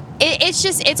 people don't,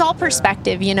 it's all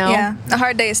perspective, you know? Yeah, a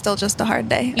hard day is still just a hard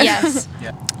day. Yes.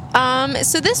 Yeah.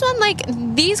 So this one, like,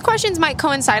 these questions might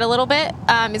coincide a little bit.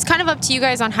 It's kind of up to you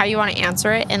guys on how you want to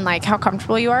answer it and, like, how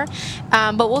comfortable you are.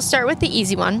 But we'll start with the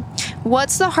easy one.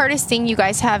 What's the hardest thing you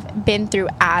guys have been through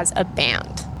as a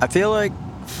band? I feel like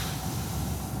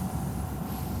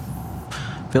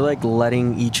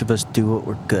letting each of us do what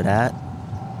we're good at.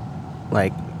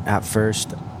 Like, at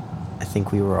first, I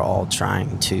think we were all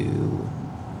trying to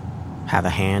have a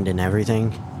hand in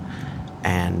everything.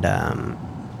 And,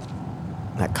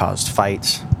 that caused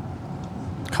fights,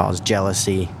 caused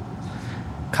jealousy,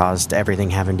 caused everything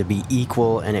having to be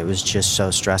equal, and it was just so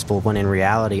stressful when in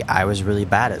reality I was really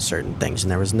bad at certain things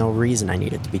and there was no reason I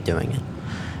needed to be doing it.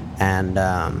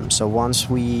 And so once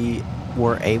we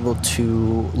were able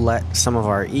to let some of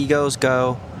our egos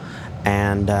go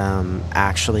and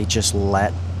actually just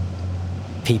let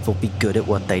people be good at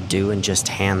what they do and just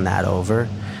hand that over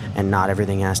and not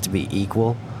everything has to be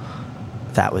equal,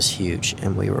 that was huge,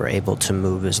 and we were able to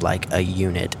move as like a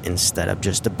unit instead of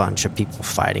just a bunch of people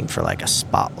fighting for like a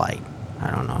spotlight.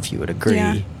 I don't know if you would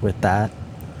agree with that.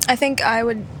 I think I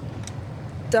would,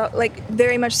 like,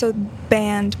 very much so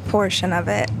band portion of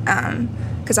it,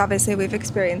 because obviously we've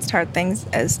experienced hard things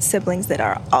as siblings that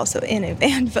are also in a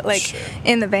band, but like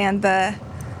in the band,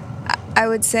 I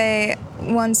would say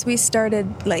once we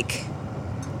started like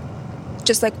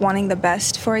just like wanting the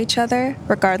best for each other,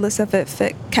 regardless of if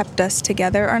it kept us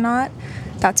together or not,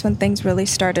 that's when things really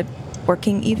started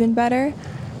working even better.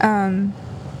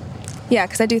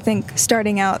 Because I do think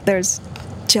starting out there's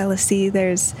jealousy,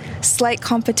 there's slight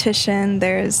competition,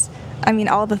 there's, I mean,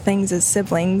 all the things as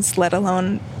siblings, let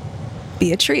alone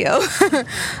be a trio.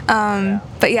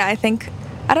 But yeah, I think,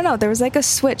 I don't know, there was like a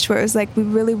switch where it was like we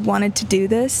really wanted to do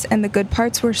this and the good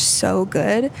parts were so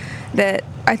good that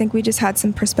I think we just had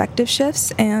some perspective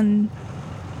shifts and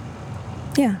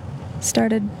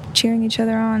started cheering each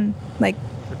other on. Like,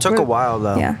 it took a while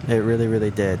though. Yeah. It really, really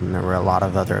did. And there were a lot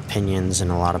of other opinions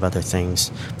and a lot of other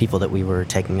things, people that we were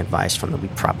taking advice from that we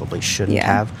probably shouldn't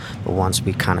have. But once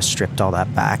we kind of stripped all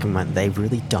that back and went, they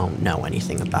really don't know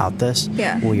anything about this.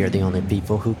 Yeah. We are the only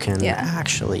people who can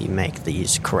actually make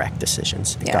these correct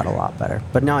decisions. It got a lot better.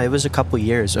 But no, it was a couple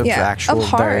years of actual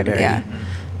hard, very, very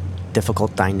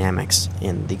difficult dynamics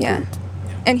in the group.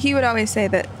 And he would always say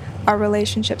that our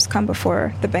relationships come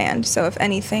before the band. So if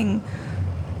anything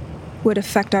would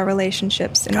affect our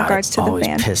relationships in regards to the always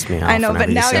band. Pissed me off. I know, but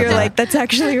now you're like, that's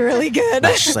actually really good.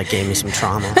 That just like gave me some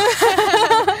trauma.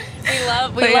 We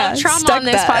love trauma on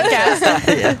this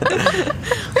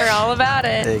podcast. We're all about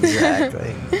it.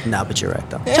 Exactly. No, but you're right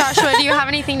though. Joshua, do you have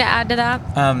anything to add to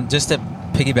that? Just to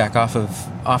piggyback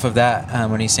off of that,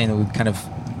 when he's saying that we kind of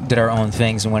did our own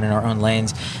things and went in our own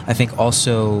lanes, I think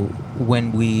also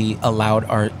when we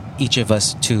allowed each of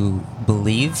us to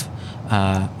believe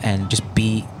and just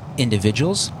be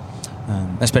individuals,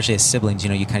 especially as siblings, you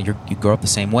know, you grow up the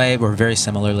same way, we're very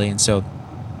similarly, and so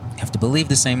you have to believe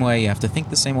the same way, you have to think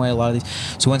the same way, a lot of these.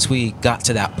 So once we got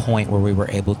to that point where we were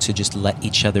able to just let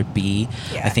each other be,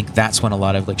 I think that's when a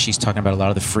lot of, like she's talking about, a lot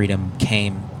of the freedom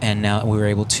came, and now we were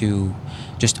able to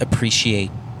just appreciate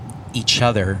each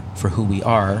other for who we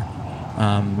are.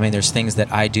 I mean, there's things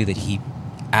that I do that he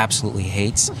absolutely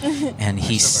hates, and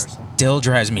he still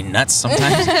drives me nuts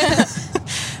sometimes.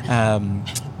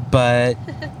 But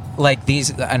like these,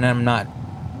 and I'm not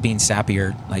being sappy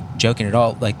or like joking at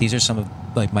all, like these are some of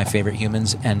like my favorite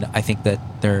humans, and I think that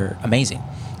they're amazing,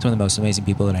 some of the most amazing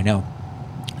people that I know.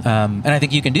 And I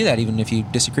think you can do that even if you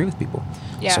disagree with people.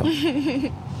 Yeah. So.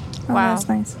 Wow. That's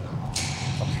nice.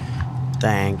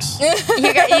 Thanks.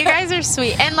 You guys are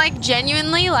sweet. And like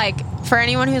genuinely, like for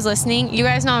anyone who's listening, you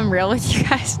guys know I'm real with you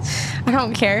guys. I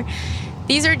don't care.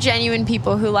 These are genuine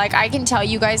people who, like, I can tell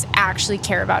you guys actually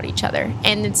care about each other.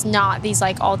 And it's not these,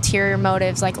 like, ulterior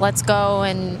motives, like, let's go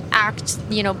and act,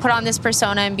 you know, put on this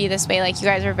persona and be this way. Like, you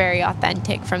guys are very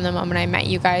authentic from the moment I met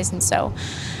you guys. And so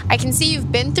I can see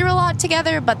you've been through a lot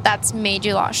together, but that's made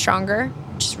you a lot stronger.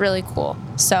 which is really cool.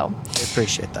 So I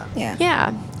appreciate that.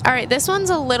 yeah. All right, this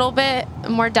one's a little bit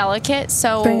more delicate,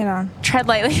 so Bring it on. tread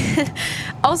lightly.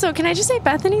 Also, can I just say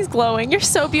Bethany's glowing? You're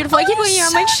so beautiful. I keep looking at you,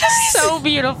 I'm like, she's so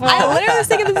beautiful. I literally was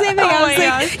thinking the same thing. Oh I my was like,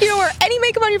 gosh. you don't wear any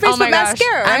makeup on your face Oh my but gosh.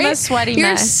 mascara, right? I'm a sweaty You're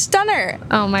mess. a stunner.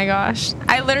 Oh my gosh.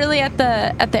 I literally at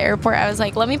the airport, I was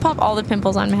like, let me pop all the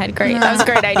pimples on my head. Great. That was a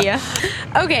great idea.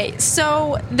 Okay,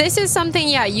 so this is something,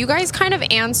 you guys kind of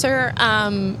answer,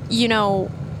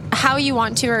 how you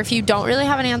want to, or if you don't really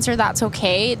have an answer, that's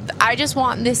okay. I just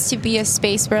want this to be a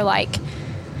space where, like,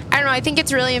 I don't know, I think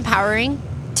it's really empowering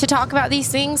to talk about these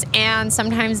things, and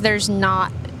sometimes there's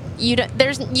not, you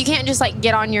can't just like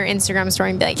get on your Instagram story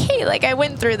and be like, hey, like I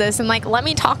went through this and like let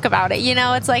me talk about it.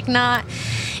 It's like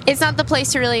it's not the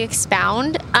place to really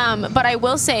expound. But I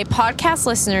will say podcast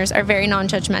listeners are very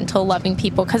non-judgmental, loving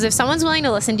people, because if someone's willing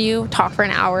to listen to you talk for an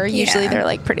hour, usually they're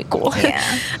like pretty cool.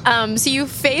 Yeah. So you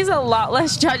face a lot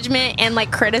less judgment and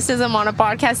like criticism on a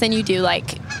podcast than you do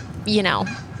like,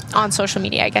 on social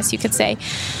media, I guess you could say.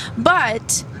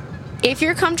 But if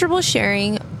you're comfortable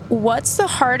sharing, what's the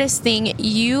hardest thing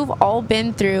you've all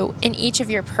been through in each of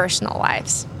your personal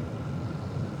lives?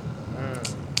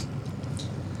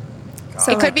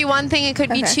 So it could be one thing, it could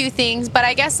be Okay. two things, but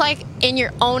I guess like in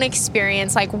your own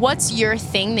experience, like what's your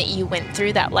thing that you went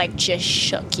through that like just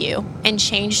shook you and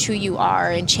changed who you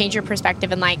are and changed your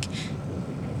perspective and like,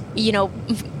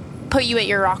 put you at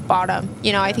your rock bottom?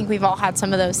 I think we've all had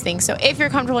some of those things. So if you're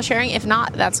comfortable sharing, if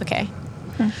not, that's okay.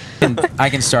 I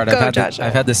can start. Go, I've Joshua.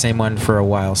 had the same one for a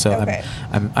while, so Okay.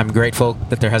 I'm grateful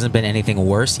that there hasn't been anything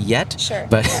worse yet. Sure.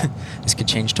 But this could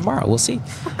change tomorrow. We'll see.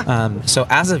 So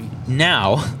as of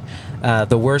now,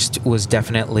 the worst was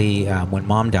definitely when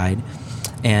Mom died,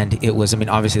 and it was. I mean,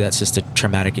 obviously that's just a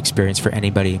traumatic experience for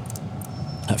anybody.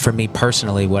 For me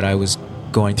personally, what I was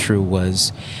going through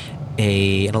was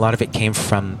and a lot of it came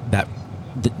from that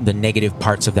the negative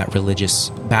parts of that religious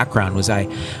background. Was I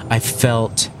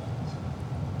felt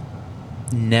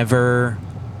never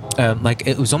like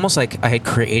it was almost like I had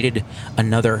created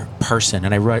another person,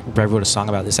 and I wrote a song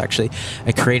about this actually.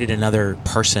 I created another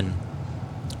person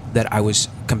that I was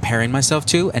comparing myself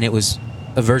to, and it was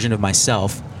a version of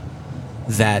myself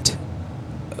that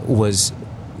was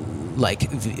like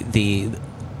the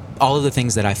all of the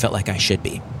things that I felt like I should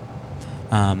be.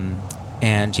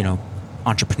 And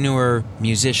entrepreneur,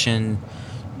 musician,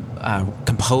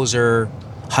 composer,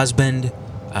 husband,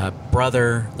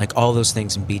 brother, like all those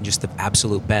things, and being just the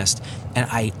absolute best. And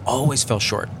I always fell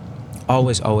short.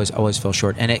 Always fell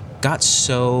short. And it got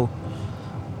so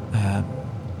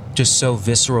just so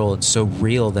visceral and so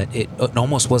real that it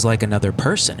almost was like another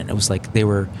person. And it was like they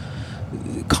were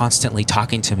constantly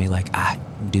talking to me like,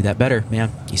 do that better,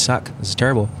 man. You suck. This is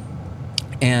terrible.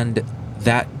 And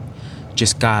that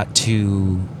just got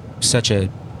to such a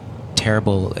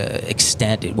terrible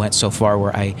extent. It went so far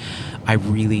where I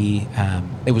really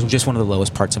it was just one of the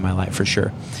lowest parts of my life for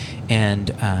sure. And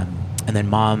then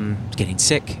Mom getting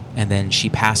sick, and then she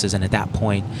passes, and at that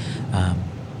point,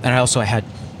 and I had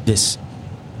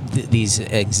these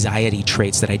anxiety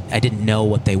traits that I didn't know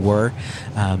what they were,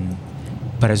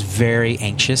 but I was very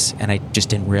anxious, and I just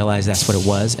didn't realize that's what it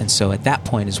was. And so at that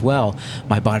point as well,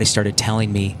 my body started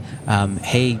telling me,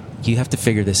 hey, you have to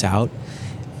figure this out.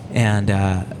 And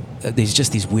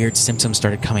these weird symptoms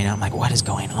started coming out. I'm like, what is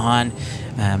going on?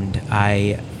 And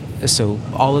so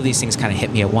all of these things kind of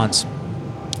hit me at once.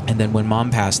 And then when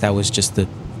Mom passed, that was just the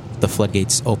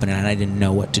floodgates open, and I didn't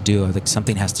know what to do. I was like,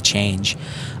 something has to change.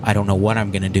 I don't know what I'm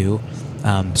going to do.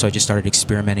 So I just started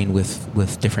experimenting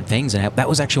with different things, and that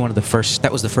was actually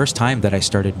that was the first time that I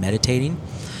started meditating.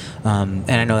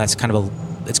 And I know that's kind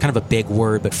of a big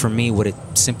word, but for me, what it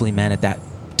simply meant at that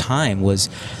time was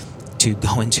to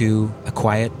go into a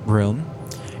quiet room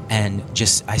and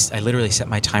just I literally set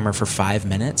my timer for 5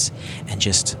 minutes and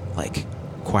just like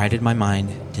quieted my mind,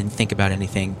 didn't think about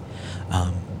anything,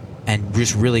 and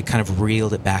just really kind of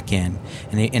reeled it back in.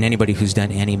 And anybody who's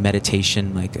done any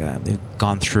meditation, like they've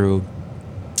gone through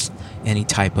any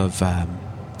type of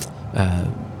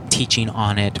teaching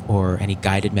on it or any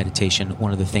guided meditation,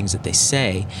 one of the things that they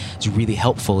say is really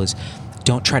helpful is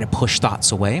don't try to push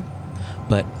thoughts away,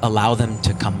 but allow them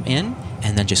to come in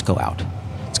and then just go out.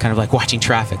 It's kind of like watching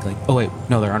traffic. Like, oh wait,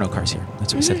 no, there are no cars here.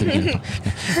 That's what we said at the beginning.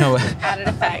 No, Added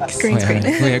effects. Green screen.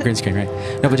 Yeah, green screen, right?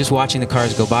 No, but just watching the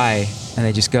cars go by, and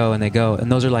they just go and they go, and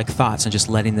those are like thoughts, and just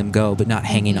letting them go, but not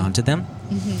hanging on to them.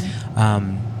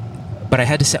 But I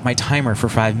had to set my timer for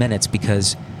 5 minutes,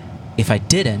 because if I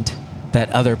didn't, that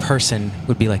other person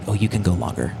would be like, oh, you can go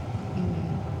longer.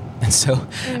 And so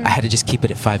I had to just keep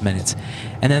it at 5 minutes,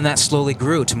 and then that slowly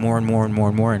grew to more and more and more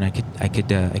and more, and I could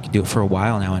do it for a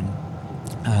while now. And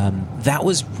that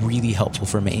was really helpful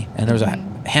for me. And there was a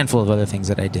handful of other things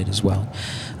that I did as well.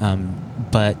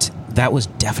 But that was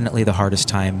definitely the hardest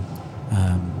time.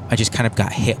 I just kind of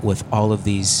got hit with all of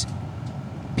these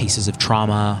pieces of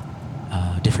trauma,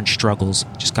 different struggles,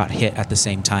 just got hit at the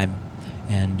same time.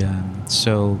 And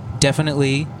so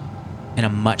definitely in a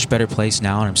much better place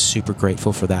now, and I'm super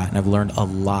grateful for that. And I've learned a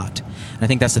lot. And I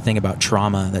think that's the thing about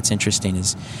trauma that's interesting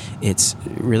is it's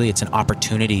an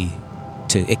opportunity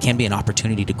it can be an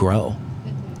opportunity to grow.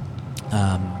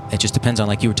 It just depends on,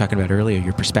 like you were talking about earlier,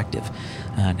 your perspective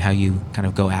and how you kind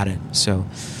of go at it. So,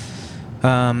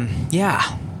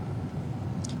 yeah.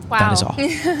 Wow. That is all.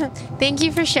 Thank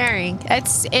you for sharing.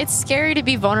 It's scary to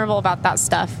be vulnerable about that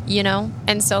stuff, you know?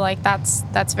 And so, like,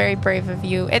 that's very brave of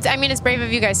you. It's brave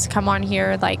of you guys to come on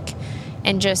here, like,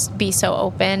 and just be so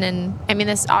open. And, I mean,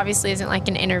 this obviously isn't like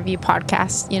an interview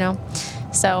podcast, you know?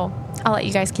 So I'll let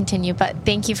you guys continue, but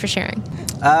thank you for sharing.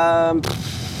 I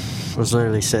was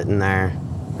literally sitting there.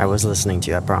 I was listening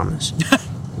to you, I promise.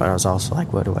 But I was also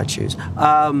like, what do I choose?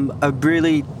 A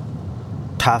really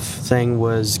tough thing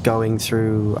was going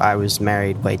through, I was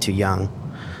married way too young.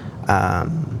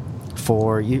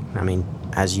 For you, I mean,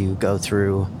 as you're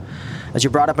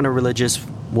brought up in a religious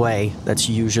way, that's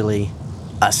usually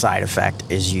a side effect,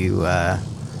 is you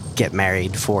get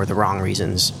married for the wrong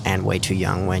reasons and way too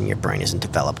young when your brain isn't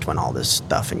developed, when all this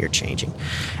stuff and you're changing.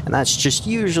 And that's just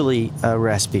usually a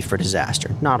recipe for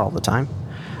disaster. Not all the time,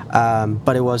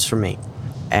 but it was for me.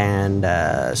 And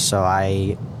so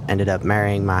I ended up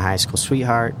marrying my high school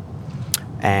sweetheart,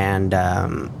 and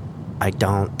I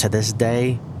don't, to this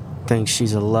day, think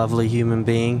she's a lovely human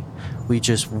being. We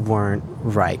just weren't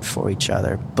right for each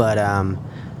other. But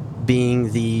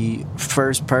being the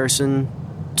first person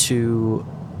to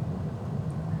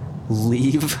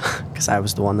leave, because I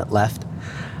was the one that left,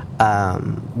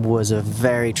 was a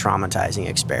very traumatizing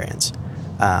experience.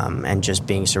 And just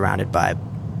being surrounded by,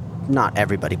 not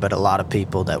everybody, but a lot of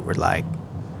people that were like,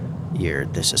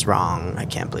 this is wrong, I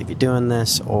can't believe you're doing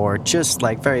this, or just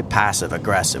like very passive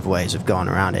aggressive ways of going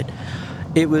around it.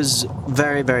 It was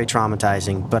very, very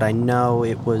traumatizing, but I know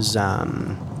it was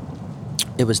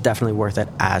definitely worth it.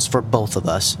 As for both of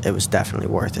us, it was definitely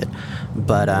worth it.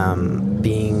 But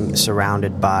being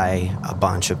surrounded by a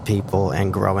bunch of people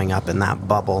and growing up in that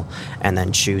bubble and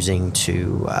then choosing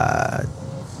to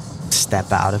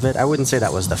step out of it, I wouldn't say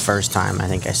that was the first time I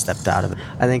think I stepped out of it.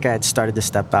 I think I had started to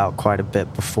step out quite a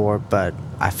bit before, but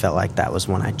I felt like that was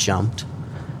when I jumped.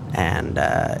 And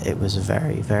it was a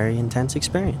very, very intense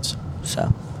experience.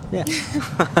 So, yeah.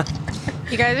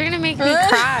 You guys are gonna make me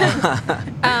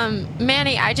cry.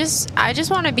 Manny, I just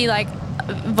want to be like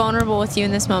vulnerable with you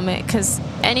in this moment, because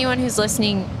anyone who's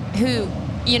listening, who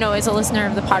is a listener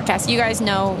of the podcast, you guys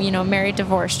know, married,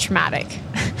 divorced, traumatic.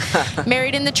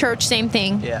 Married in the church, same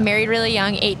thing. Yeah. Married really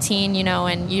young, 18,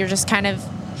 and you're just kind of,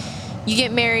 you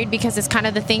get married because it's kind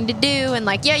of the thing to do, and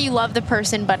like, yeah, you love the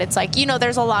person, but it's like,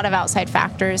 there's a lot of outside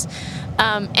factors.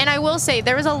 And I will say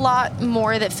there was a lot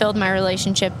more that filled my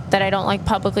relationship that I don't like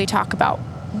publicly talk about.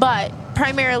 But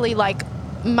primarily, like,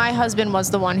 my husband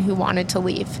was the one who wanted to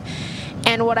leave.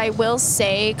 And what I will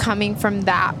say coming from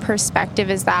that perspective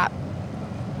is that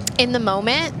in the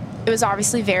moment, it was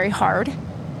obviously very hard.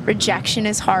 Rejection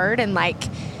is hard. And like,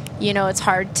 it's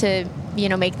hard to,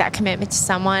 make that commitment to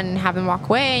someone and have them walk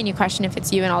away, and you question if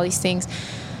it's you and all these things.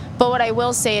 But what I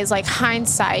will say is, like,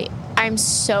 hindsight, I'm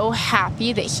so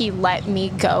happy that he let me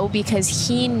go, because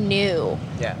he knew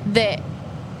that,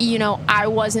 I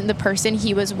wasn't the person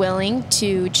he was willing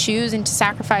to choose and to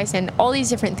sacrifice and all these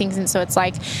different things. And so it's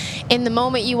like, in the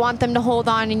moment, you want them to hold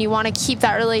on and you want to keep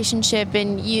that relationship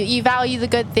and you value the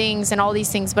good things and all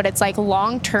these things. But it's like,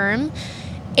 long term,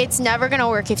 it's never going to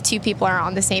work if two people are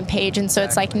on the same page. And so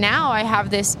it's like, now I have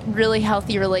this really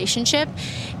healthy relationship.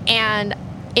 And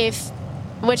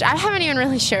which I haven't even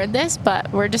really shared this,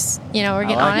 but we're just, we're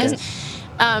getting honest.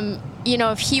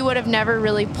 If he would have never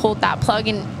really pulled that plug,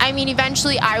 and I mean,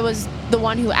 eventually I was the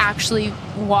one who actually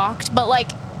walked, but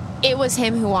like, it was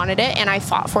him who wanted it, and I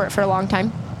fought for it for a long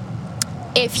time.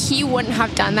 If he wouldn't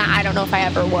have done that, I don't know if I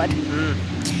ever would.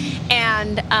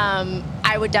 And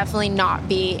I would definitely not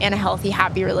be in a healthy,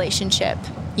 happy relationship,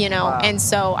 Wow. And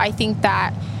so I think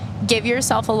that give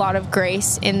yourself a lot of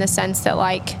grace, in the sense that,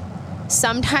 like,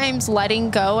 sometimes letting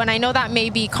go, and I know that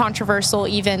may be controversial,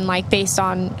 even like based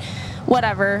on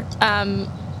whatever,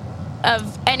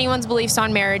 of anyone's beliefs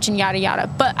on marriage and yada yada,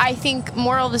 but I think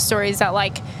moral of the story is that,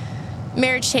 like,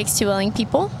 marriage takes two willing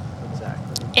people.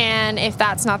 Exactly. And if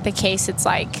that's not the case, it's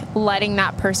like letting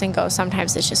that person go,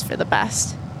 sometimes it's just for the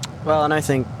best. Well, and I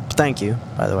think, thank you,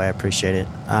 by the way, I appreciate it.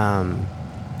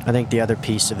 I think the other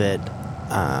piece of it,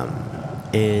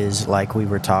 is, like we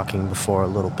were talking before a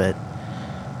little bit,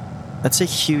 that's a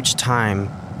huge time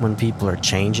when people are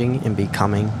changing and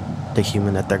becoming the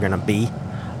human that they're going to be.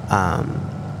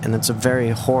 And it's a very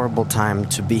horrible time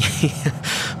to be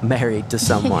married to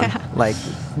someone. Yeah. Like,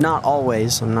 not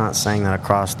always. I'm not saying that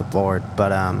across the board,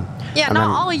 but yeah, not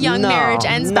all young marriage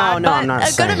ends bad, but I'm not a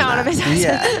good saying amount of it does.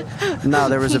 Yeah. No,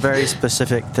 there was a very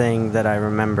specific thing that I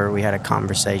remember. We had a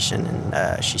conversation,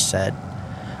 and she said,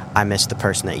 "I miss the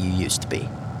person that you used to be."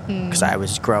 Because I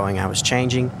was growing, I was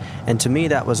changing. And to me,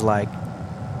 that was like,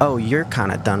 oh, you're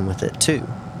kind of done with it too.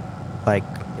 Like,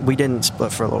 we didn't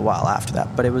split for a little while after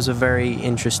that, but it was a very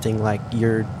interesting, like,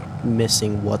 you're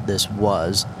missing what this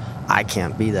was. I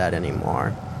can't be that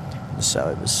anymore. So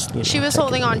it was, she was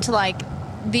holding on to, like,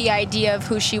 the idea of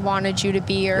who she wanted you to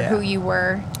be or who you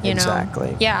were, you know?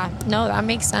 Exactly. Yeah, no, that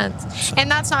makes sense.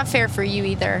 And that's not fair for you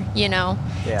either, you know?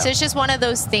 Yeah. So it's just one of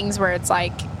those things where it's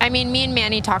like, I mean, me and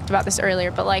Manny talked about this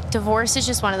earlier, but like divorce is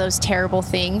just one of those terrible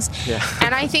things. Yeah.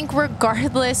 And I think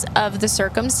regardless of the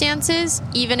circumstances,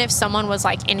 even if someone was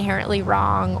like inherently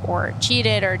wrong or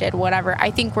cheated or did whatever,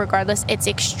 I think regardless, it's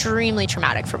extremely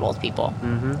traumatic for both people.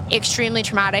 Mm-hmm. Extremely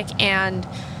traumatic, and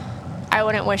I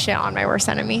wouldn't wish it on my worst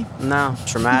enemy. No,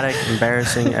 traumatic,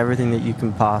 embarrassing, everything that you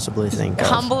can possibly think of.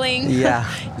 Humbling. Yeah.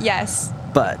 Yes.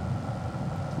 But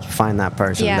you find that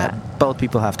person that both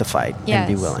people have to fight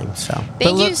and be willing. So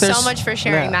thank you so much for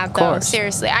sharing that, though. Course.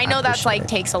 Seriously, I know that's like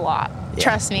takes a lot. Yeah.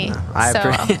 Trust me. No,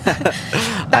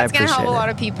 That's gonna help a lot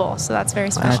of people. So that's very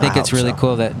special. And I think it's really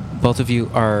cool that both of you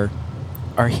are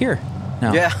here.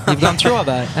 No. Yeah. You've gone through all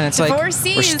that, and it's like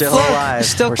Divorcees. we're still alive.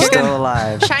 Still we're kicking. still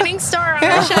alive. Shining star on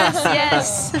our chest.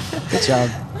 Yes. Good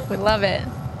job. We love it.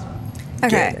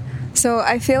 Okay. So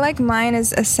I feel like mine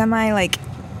is a semi, like,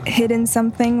 hidden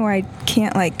something where I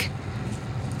can't, like,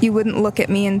 you wouldn't look at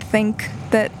me and think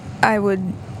that I would,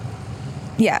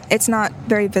 it's not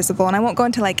very visible. And I won't go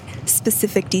into, like,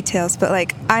 specific details, but,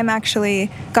 like, I'm actually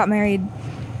got married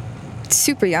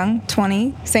super young,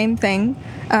 20, same thing.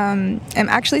 I'm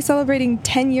actually celebrating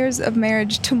 10 years of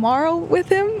marriage tomorrow with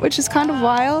him, which is kind of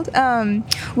wild.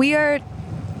 We are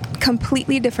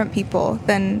completely different people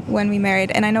than when we married,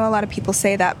 and I know a lot of people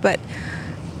say that, but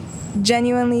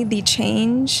genuinely the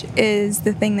change is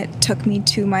the thing that took me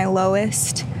to my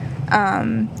lowest,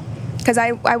 because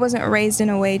I wasn't raised in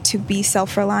a way to be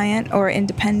self-reliant or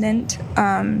independent.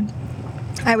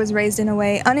 I was raised in a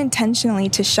way unintentionally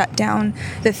to shut down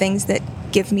the things that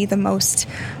give me the most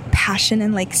passion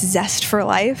and, like, zest for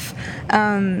life.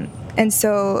 And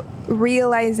so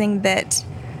realizing that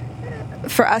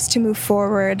for us to move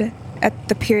forward at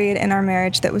the period in our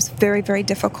marriage that was very, very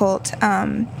difficult,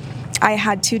 I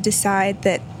had to decide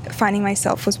that finding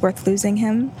myself was worth losing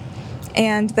him,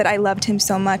 and that I loved him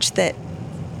so much that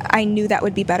I knew that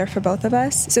would be better for both of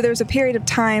us. So there was a period of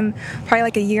time, probably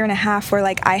like a year and a half, where,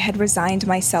 like, I had resigned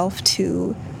myself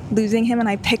to losing him, and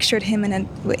I pictured him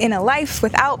in a life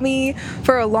without me.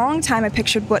 For a long time, I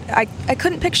pictured what I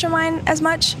couldn't picture mine as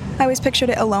much. I always pictured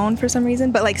it alone for some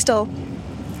reason, but, like, still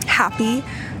happy.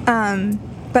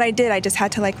 But I just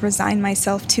had to, like, resign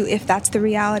myself to, if that's the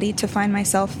reality to find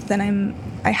myself, then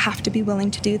I have to be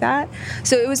willing to do that.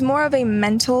 So it was more of a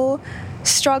mental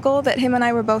struggle that him and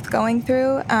I were both going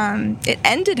through. It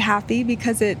ended happy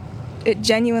because it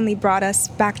genuinely brought us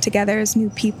back together as new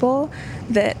people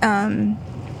that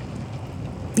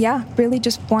really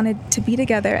just wanted to be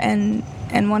together and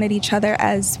wanted each other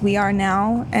as we are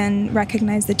now, and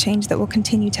recognize the change that will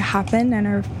continue to happen, and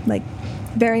are, like,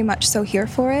 very much so here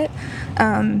for it.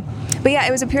 But yeah,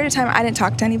 it was a period of time I didn't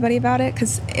talk to anybody about it,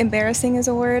 because embarrassing is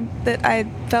a word that I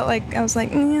felt like I was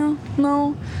like, no.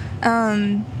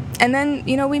 And then,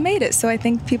 we made it. So I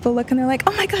think people look and they're like,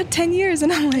 oh my God, 10 years.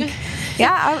 And I'm like,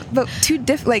 but two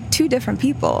different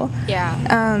people.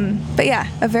 Yeah. But yeah,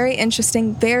 a very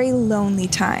interesting, very lonely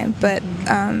time. But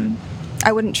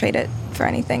I wouldn't trade it for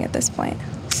anything at this point.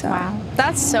 So. Wow.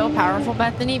 That's so powerful,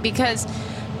 Bethany, because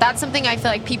that's something I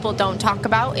feel like people don't talk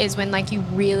about, is when, like, you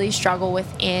really struggle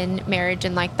within marriage,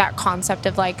 and, like, that concept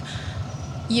of, like,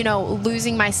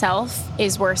 losing myself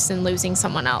is worse than losing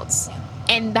someone else.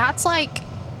 And that's, like,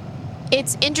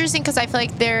 it's interesting because I feel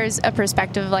like there's a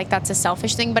perspective of, like, that's a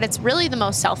selfish thing, but it's really the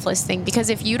most selfless thing, because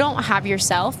if you don't have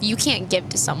yourself, you can't give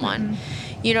to someone.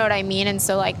 Mm-hmm. You know what I mean? And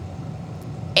so, like,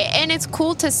 and it's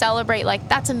cool to celebrate. Like,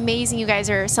 that's amazing. You guys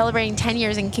are celebrating 10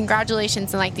 years and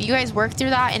congratulations. And like you guys worked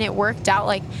through that and it worked out.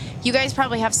 Like, you guys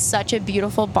probably have such a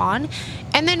beautiful bond.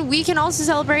 And then we can also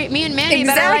celebrate me and Manny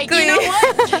that are like, you know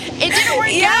what? It didn't work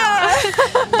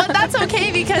out. But that's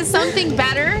okay because something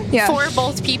better for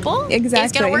both people is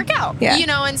going to work out. Yeah. You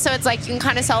know, and so it's like you can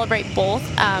kind of celebrate both.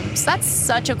 So that's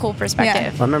such a cool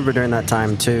perspective. I remember during that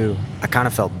time too, I kind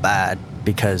of felt bad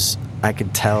because I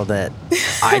could tell that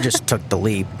I just took the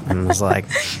leap and was like,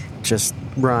 just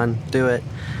run, do it.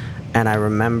 And I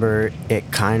remember it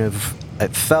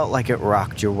felt like it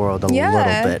rocked your world a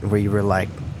little bit, where you were like,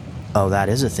 oh, that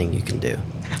is a thing you can do.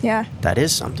 Yeah. That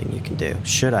is something you can do.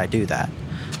 Should I do that?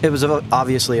 It was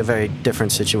obviously a very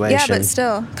different situation. Yeah, but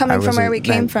still, coming from where we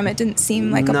came from, it didn't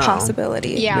seem like a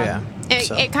possibility. Yeah.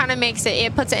 It kind of makes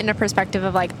it puts it into perspective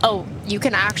of like, oh, you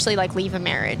can actually like leave a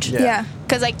marriage. Yeah.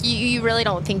 Because like you really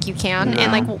don't think you can. No.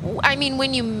 And like, I mean,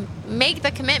 when you make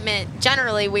the commitment,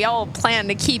 generally we all plan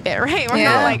to keep it, right? We're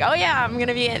not like, oh yeah, I'm going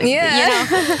to be in it. Yeah.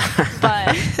 You know?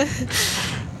 But...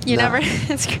 You never.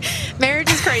 Marriage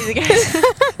is crazy, guys.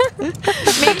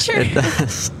 Make sure. It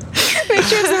does. Make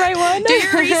sure it's the right one. Do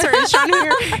your research.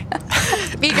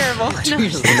 Be careful. No.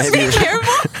 Be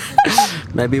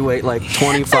careful. Maybe wait like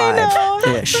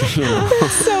 25-ish. You know.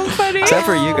 That's so funny. Except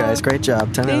for you guys. Great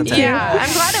job. 10 out of 10. Yeah,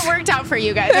 I'm glad it worked out for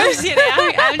you guys.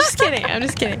 I'm just kidding. I'm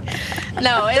just kidding.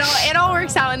 No, it all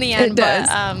works out in the end. It does.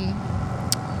 But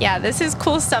yeah, this is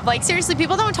cool stuff. Like, seriously,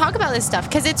 people don't talk about this stuff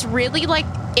because it's really like,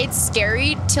 it's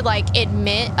scary to like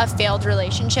admit a failed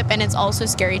relationship, and it's also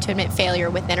scary to admit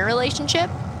failure within a relationship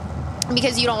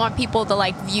because you don't want people to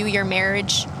like view your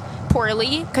marriage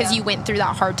poorly because you went through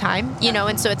that hard time, you know.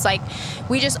 And so it's like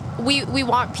we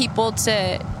want people to,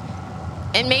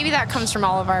 and maybe that comes from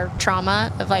all of our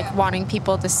trauma of like wanting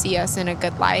people to see us in a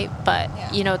good light,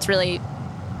 but you know, it's really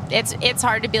it's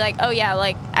hard to be like, oh yeah,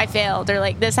 like I failed, or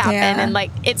like this happened, and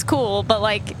like it's cool, but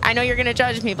like I know you're gonna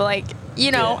judge me, but like, you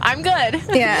know, I'm good.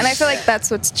 Yeah, and I feel like that's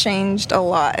what's changed a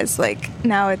lot. Is like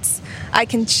now I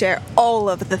can share all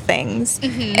of the things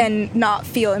and not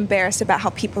feel embarrassed about how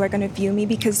people are going to view me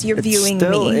because you're viewing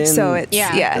me. So it's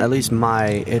at least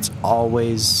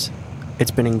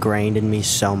it's been ingrained in me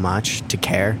so much to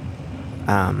care.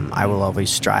 I will always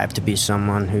strive to be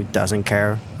someone who doesn't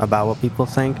care about what people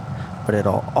think, but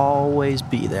it'll always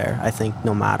be there, I think,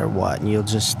 no matter what. And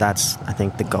I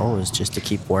think the goal is just to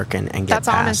keep working and get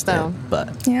past it.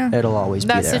 But it'll always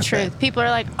be there. That's the truth. People are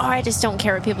like, oh, I just don't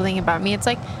care what people think about me. It's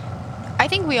like, I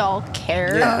think we all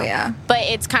care. Yeah. Oh, yeah. But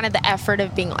it's kind of the effort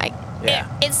of being like,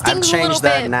 it stings a little bit. I've changed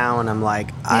that now, and I'm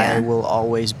like, I will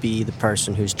always be the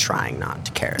person who's trying not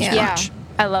to care as much.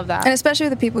 I love that. And especially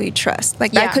with the people you trust.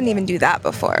 Like, I couldn't even do that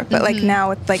before. But, like, now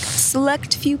with, like,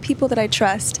 select few people that I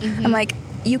trust, I'm like,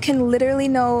 you can literally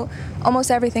know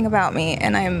almost everything about me,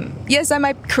 and I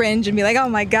might cringe and be like, oh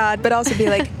my God, but also be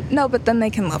like, no, but then they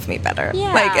can love me better.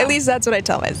 Yeah. Like, at least that's what I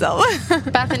tell myself.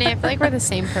 Bethany, I feel like we're the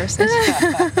same person.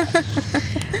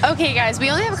 Okay, guys,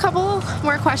 we only have a couple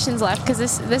more questions left because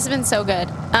this has been so good.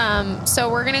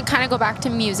 So we're going to kind of go back to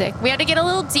music. We had to get a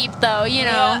little deep, though, you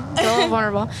know, a little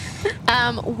vulnerable.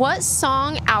 What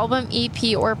song, album,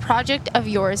 EP, or project of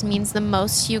yours means the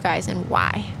most to you guys, and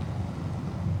why?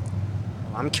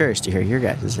 I'm curious to hear your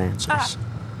guys' answers.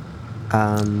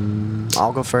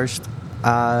 I'll go first.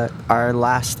 Our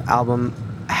last album,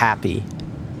 Happy,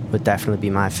 would definitely be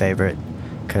my favorite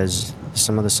because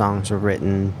some of the songs were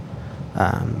written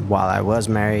while I was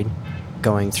married,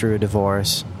 going through a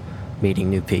divorce, meeting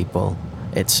new people.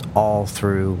 It's all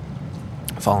through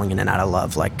falling in and out of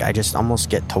love. Like, I just almost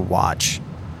get to watch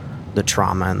the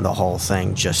trauma and the whole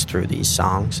thing just through these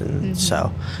songs. And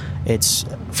so it's,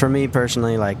 for me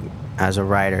personally, like, as a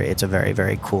writer, it's a very,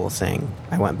 very cool thing.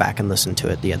 I went back and listened to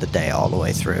it the other day all the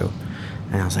way through,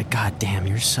 and I was like, God damn,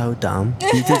 you're so dumb.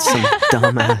 You did some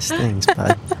dumb-ass things,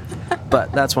 but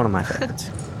that's one of my favorites.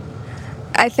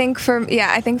 I think for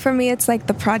me, it's like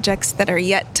the projects that are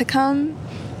yet to come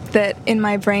that in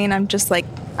my brain, I'm just like,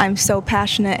 I'm so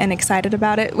passionate and excited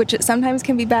about it, which it sometimes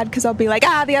can be bad because I'll be like,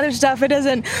 the other stuff, it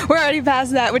isn't, we're already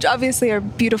past that, which obviously are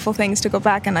beautiful things to go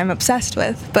back and I'm obsessed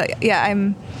with. But yeah,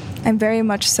 I'm very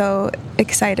much so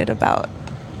excited about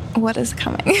what is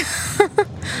coming.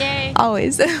 Yay.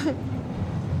 Always.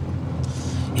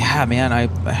 Yeah, man,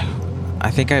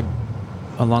 I think I'm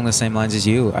along the same lines as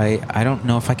you. I don't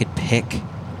know if I could pick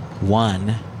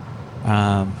one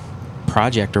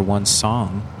project or one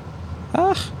song.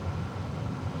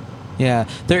 Yeah,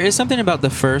 there is something about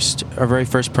our very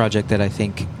first project that I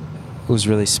think was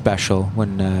really special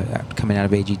when coming out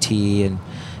of AGT, and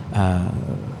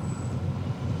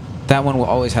that one will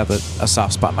always have a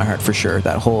soft spot in my heart for sure.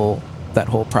 That whole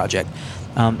project.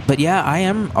 But yeah, I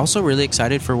am also really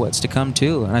excited for what's to come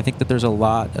too, and I think that there's a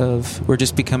lot of we're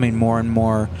just becoming more and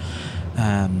more,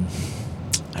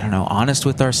 honest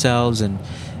with ourselves and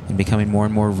becoming more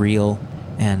and more real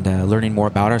and learning more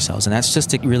about ourselves, and that's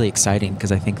just really exciting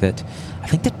because I think that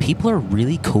people are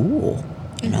really cool.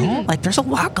 You know, like there's a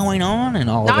lot going on in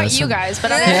all of us. Not you guys,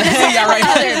 but other yeah, right.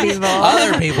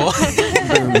 Other people.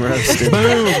 Boom, roasted.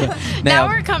 Boom. Now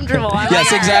we're comfortable.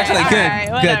 Yes, exactly. All Good. right,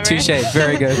 Good. whatever. Touche.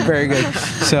 Very good. Very good.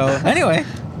 So anyway,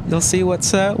 you'll see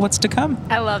what's to come.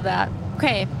 I love that.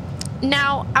 Okay.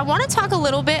 Now, I want to talk a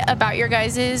little bit about your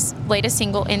guys' latest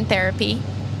single, In Therapy.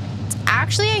 It's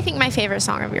actually, I think, my favorite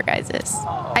song of your guys'.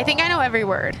 I think I know every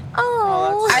word.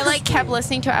 Oh. I kept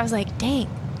listening to it. I was like, dang,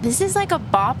 this is like a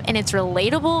bop, and it's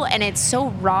relatable, and it's so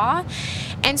raw.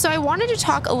 And so I wanted to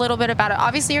talk a little bit about it.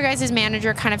 Obviously, your guys'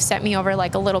 manager kind of sent me over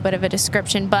like a little bit of a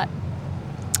description, but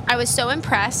I was so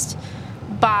impressed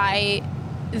by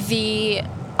the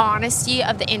honesty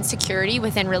of the insecurity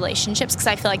within relationships, because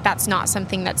I feel like that's not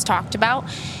something that's talked about,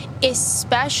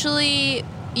 especially,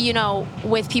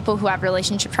 with people who have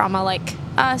relationship trauma like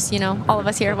us, all of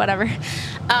us here, whatever.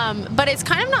 But it's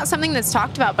kind of not something that's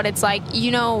talked about, but it's like,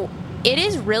 it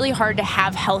is really hard to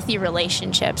have healthy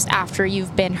relationships after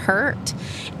you've been hurt.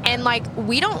 And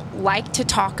we don't like to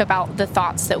talk about the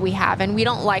thoughts that we have, and we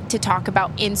don't like to talk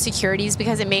about insecurities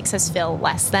because it makes us feel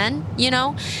less than,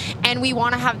 and we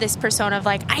want to have this persona of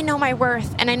I know my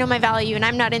worth and I know my value and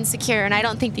I'm not insecure and I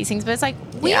don't think these things, but it's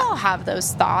we all have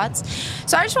those thoughts.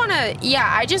 So I just want to,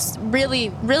 I just really,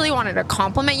 really wanted to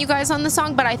compliment you guys on the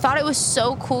song, but I thought it was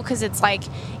so cool because it's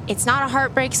it's not a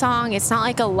heartbreak song. It's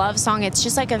not a love song. It's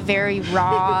just a very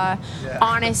raw,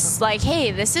 honest,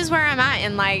 hey, this is where I'm at,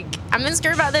 and I'm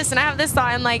insecure about this, and I have this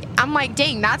thought, and I'm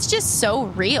dang, that's just so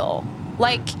real.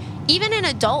 Even in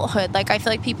adulthood, I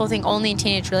feel like people think only in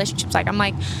teenage relationships. I'm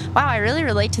wow, I really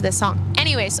relate to this song.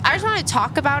 Anyways, I just want to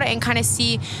talk about it and kind of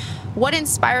see what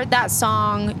inspired that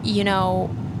song.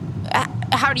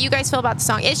 How do you guys feel about the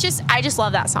song? I just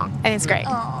love that song. I think it's great.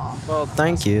 Aww. Well,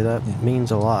 thank you. That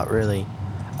means a lot, really.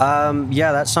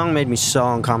 That song made me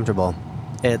so uncomfortable.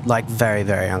 It very,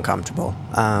 very uncomfortable.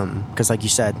 Because like you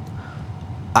said,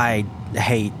 I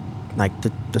hate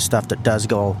the stuff that does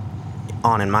go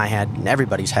on in my head and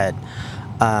everybody's head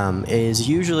is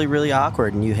usually really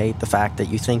awkward, and you hate the fact that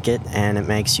you think it, and it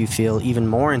makes you feel even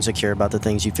more insecure about the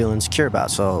things you feel insecure about.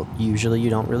 So usually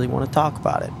you don't really want to talk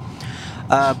about it.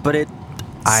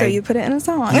 So you put it in a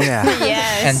song. Yeah.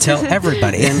 Yes. And tell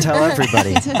everybody.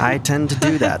 I tend to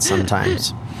do that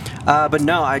sometimes. But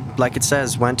no, I, like it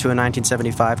says, went to a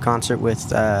 1975 concert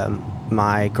with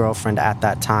my girlfriend at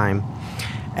that time.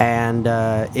 And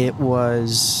it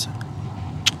was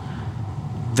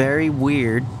very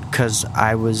weird because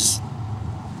I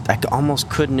almost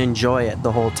couldn't enjoy it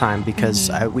the whole time because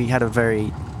we had a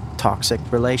very toxic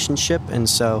relationship. And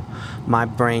so my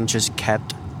brain just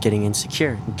kept getting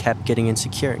insecure and kept getting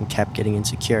insecure and kept getting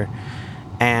insecure.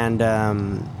 And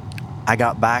I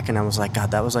got back and I was like,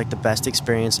 God, that was the best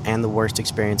experience and the worst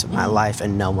experience of my life,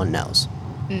 and no one knows.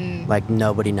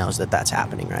 Nobody knows that that's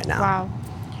happening right now. Wow.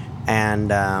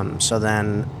 And so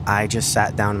then I just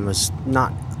sat down and was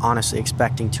not honestly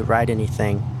expecting to write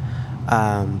anything,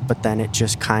 but then it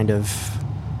just kind of,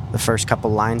 the first couple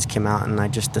lines came out, and I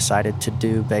just decided to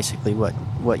do basically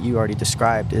what you already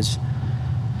described, is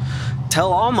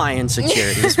tell all my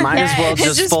insecurities. Might as well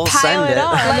just full pile send it.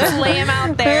 Let's lay them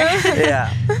out there.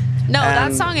 Yeah. No,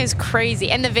 that song is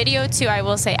crazy. And the video, too, I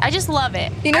will say. I just love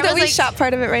it. You know I that was we shot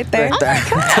part of it right there? Right there.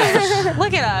 Gosh,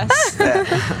 look at us.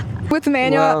 Yeah. With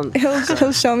Manuel, Well-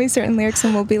 he'll show me certain lyrics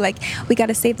and we'll be like, we got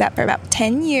to save that for about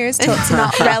 10 years till it's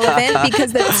not relevant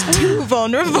because that's too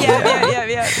vulnerable.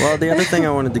 Yeah. Well, the other thing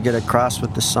I wanted to get across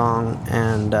with the song,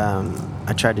 and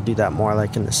I tried to do that more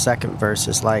in the second verse,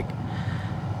 is I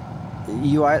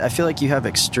feel like you have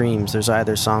extremes. There's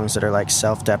either songs that are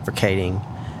self-deprecating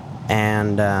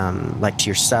and to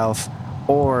yourself,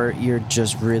 or you're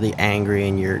just really angry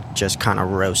and you're just kind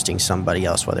of roasting somebody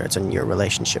else, whether it's in your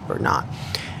relationship or not.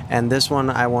 And this one,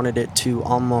 I wanted it to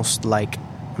almost I'm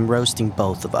roasting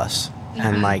both of us.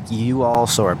 And you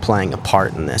also are playing a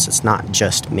part in this. It's not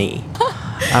just me.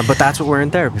 But that's what we're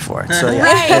in therapy for. So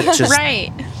yeah,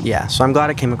 Right. Yeah, so I'm glad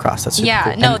it came across. That's super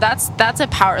cool. No, that's a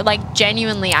power.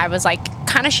 Genuinely, I was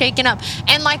kind of shaken up,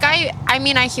 and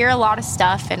I hear a lot of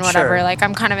stuff and whatever. Sure.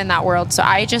 I'm kind of in that world, so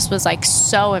I just was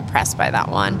so impressed by that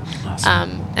one.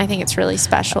 Awesome. I think it's really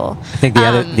special. I think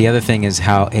the other thing is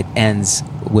how it ends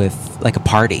with a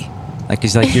party. Like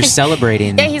he's like, you're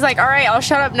celebrating. Yeah, he's like, all right, I'll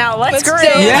shut up now. Let's Let's groove. do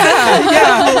it.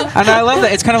 Yeah. And I love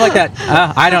that. It's kind of like that.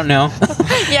 I don't know.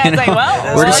 Yeah, it's like,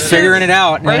 well, we're just figuring it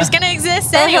out. We're just gonna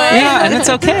exist anyway. Yeah, and it's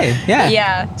okay. Yeah.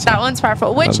 Yeah, that one's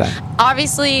powerful. Which that.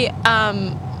 obviously,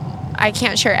 I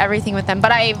can't share everything with them,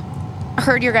 but I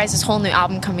heard your guys' whole new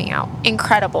album coming out.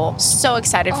 Incredible. So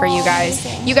excited for you guys.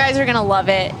 amazing. You guys are gonna love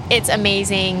it. It's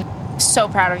amazing. So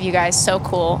proud of you guys. So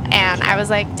cool. And I was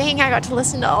like, dang, I got to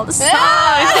listen to all the songs.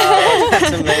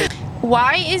 That's amazing.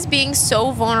 Why is being so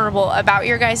vulnerable about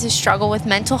your guys' struggle with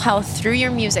mental health through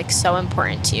your music so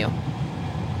important to you?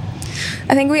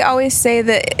 I think we always say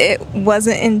that it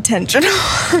wasn't intentional.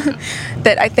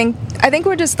 That I think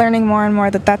we're just learning more and more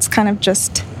that that's kind of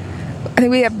just. I think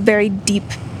we have very deep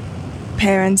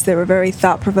parents that were very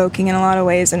thought-provoking in a lot of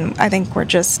ways, and I think we're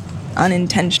just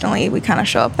unintentionally we kind of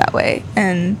show up that way,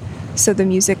 and so the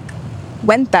music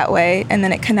went that way, and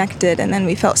then it connected, and then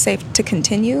we felt safe to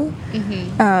continue.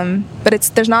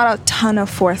 But there's not a ton of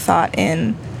forethought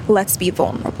in let's be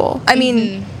vulnerable. I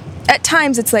mean, at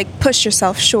times it's like push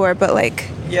yourself, sure, but like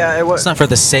Yeah, it was. It's not for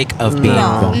the sake of being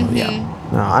No. vulnerable.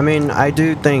 Yeah. No, I mean, I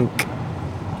do think,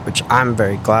 which I'm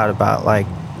very glad about, like,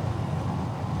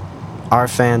 our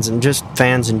fans and just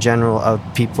fans in general of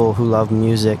people who love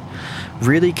music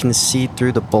really can see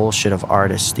through the bullshit of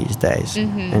artists these days.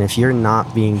 And if you're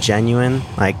not being genuine,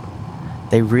 like,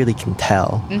 they really can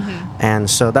tell. And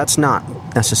so that's not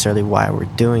necessarily why we're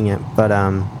doing it, but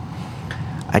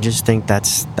I just think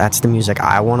that's the music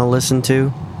I want to listen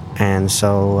to, and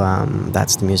so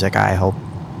that's the music I hope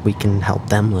we can help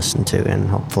them listen to, and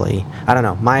hopefully, I don't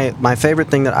know. My favorite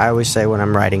thing that I always say when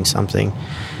I'm writing something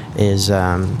is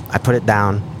I put it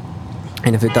down,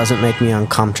 and if it doesn't make me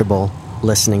uncomfortable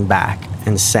listening back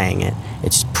and saying it,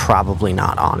 it's probably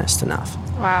not honest enough.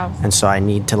 Wow. And so I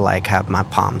need to like have my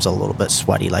palms a little bit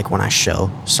sweaty, like when I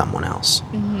show someone else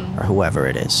or whoever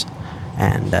it is.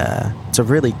 And it's a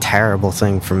really terrible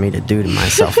thing for me to do to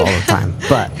myself all the time,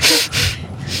 but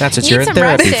That's what Need you're in some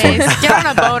therapy rest for. days. Get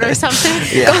on a boat or something.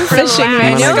 Yeah. Go fishing,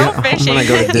 Relax. man. Go fishing. I'm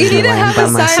gonna go to you need to Disneyland have by a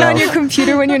sign myself. on your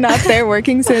computer when you're not there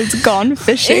working, so it's gone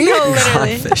fishing.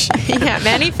 Literally. fishing. Yeah,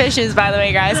 Manny fishes, by the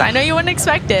way, guys. I know you wouldn't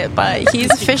expect it, but he's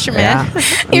a fisherman. Yeah.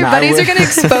 Your No, I buddies are would- gonna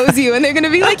expose you, and they're gonna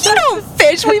be like, "You don't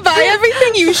fish. We buy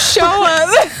everything. You show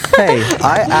up." Hey,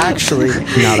 I actually. No,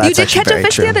 that's You did actually catch a very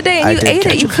fish true. the other day, I and you did ate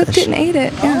catch it. You a cooked fish. it and ate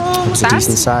it. Yeah. It's a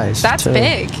decent size. That's too.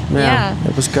 big. Yeah.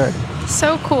 It was good.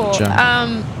 So cool.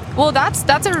 Job. Well,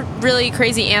 that's a really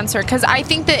crazy answer, because I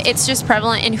think that it's just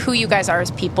prevalent in who you guys are as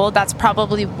people. That's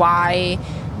probably why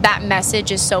that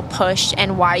message is so pushed,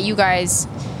 and why you guys,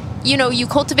 you know, you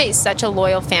cultivate such a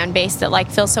loyal fan base that like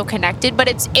feels so connected. But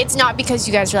it's not because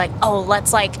you guys are like, oh,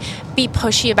 let's like be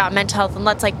pushy about mental health and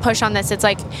let's like push on this. It's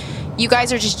like you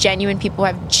guys are just genuine people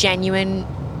who have genuine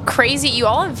crazy, you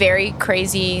all have very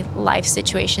crazy life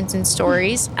situations and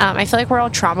stories. I feel like we're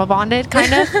all trauma bonded,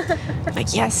 kind of.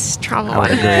 Like, yes, trauma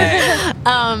bonded.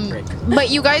 But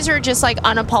you guys are just like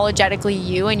unapologetically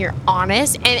you, and you're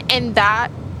honest, and that,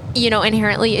 you know,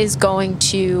 inherently is going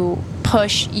to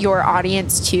push your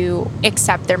audience to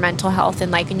accept their mental health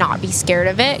and like not be scared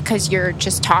of it, because you're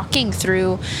just talking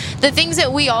through the things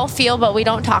that we all feel but we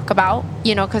don't talk about,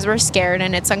 you know, because we're scared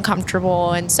and it's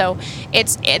uncomfortable. And so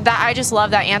that I just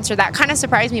love that answer. That kind of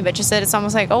surprised me, but just that it's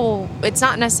almost like, oh, it's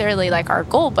not necessarily like our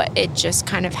goal, but it just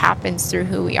kind of happens through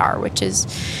who we are, which is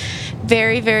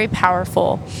very, very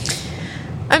powerful.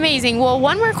 Amazing. Well,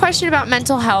 one more question about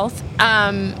mental health.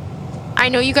 I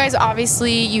know you guys,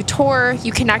 obviously, you tour,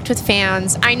 you connect with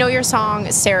fans. I know your song,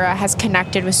 Sarah, has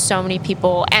connected with so many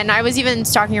people. And I was even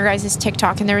stalking your guys'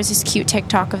 TikTok, and there was this cute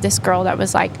TikTok of this girl that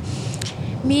was like,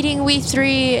 meeting we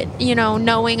three, you know,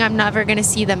 knowing I'm never going to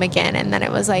see them again. And then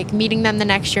it was like meeting them the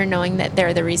next year, knowing that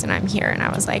they're the reason I'm here. And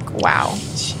I was like, wow,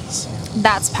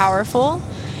 that's powerful.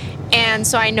 And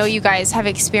so I know you guys have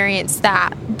experienced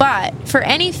that. But for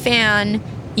any fan,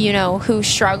 you know, who's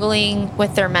struggling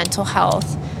with their mental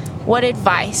health, what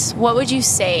would you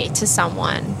say to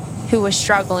someone who was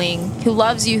struggling, who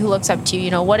loves you, who looks up to you?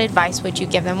 You know, what advice would you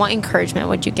give them? What encouragement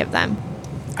would you give them?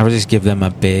 I would just give them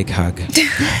a big hug.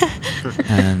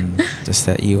 And just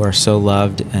that you are so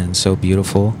loved and so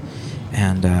beautiful.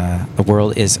 And the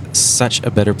world is such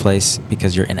a better place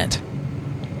because you're in it.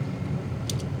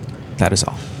 That is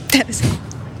all. That is.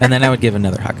 And then I would give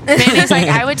another hug. Manny's like,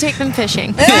 I would take them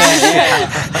fishing.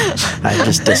 I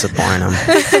just disappoint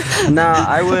them. No,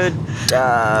 I would.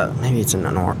 Maybe it's an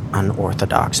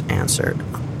unorthodox answer.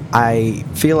 I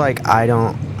feel like I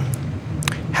don't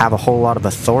have a whole lot of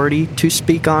authority to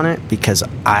speak on it because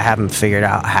I haven't figured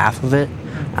out half of it.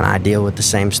 and I deal with the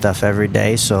same stuff every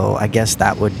day. So I guess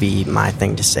that would be my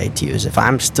thing to say to you is if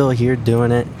I'm still here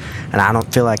doing it and I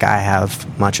don't feel like I have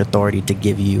much authority to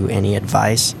give you any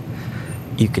advice,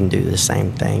 you can do the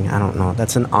same thing. I don't know.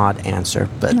 That's an odd answer,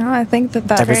 but No, I think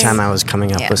that's every time I was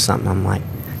coming up with something, I'm like,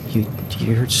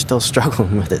 you're still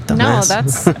struggling with it,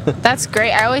 dumbass. No, that's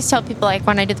great. I always tell people, like,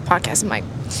 when I do the podcast, I'm like,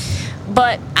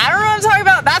 but I don't know what I'm talking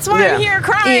about. That's why I'm here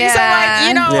crying. So, like,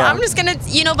 you know, I'm just going to,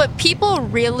 you know, but people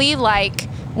really like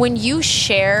when you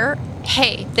share,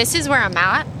 hey, this is where I'm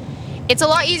at. It's a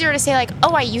lot easier to say, like,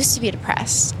 oh, I used to be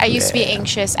depressed. I used to be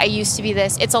anxious. I used to be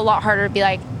this. It's a lot harder to be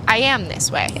like, I am this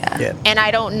way. And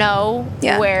I don't know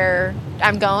where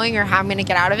I'm going or how I'm going to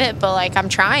get out of it, but, like, I'm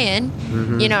trying,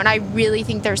 you know, and I really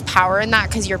think there's power in that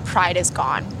because your pride is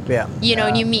gone. You know,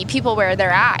 and you meet people where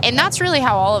they're at. And that's really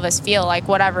how all of us feel, like,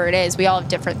 whatever it is. We all have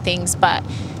different things, but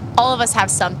all of us have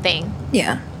something,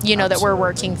 you know, that we're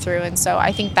working through. And so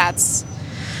I think that's...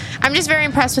 I'm just very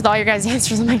impressed with all your guys'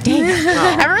 answers. I'm like, dang.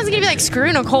 Everyone's going to be like,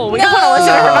 screw Nicole. We don't want to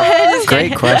listen to her.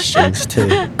 Great questions,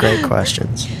 too. Great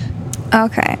questions.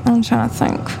 Okay, I'm trying to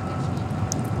think.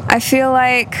 I feel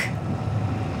like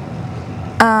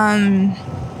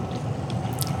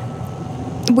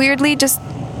weirdly, just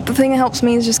the thing that helps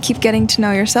me is just keep getting to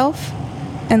know yourself,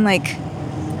 and like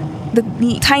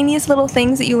the tiniest little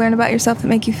things that you learn about yourself that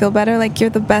make you feel better. Like, you're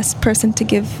the best person to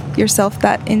give yourself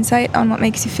that insight on what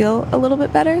makes you feel a little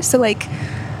bit better. So, like,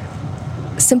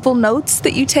 simple notes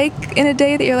that you take in a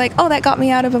day that you're like, oh, that got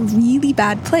me out of a really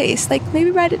bad place. Like,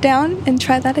 maybe write it down and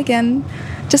try that again.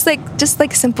 Just like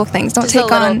simple things. Don't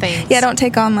take on things. Don't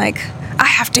take on like, I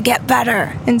have to get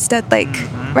better. Instead, like,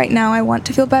 right now I want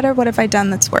to feel better. What have I done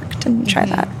that's worked? And try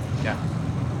that.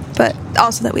 But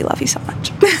also that we love you so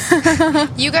much.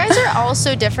 You guys are all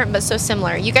so different but so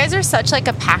similar. You guys are such like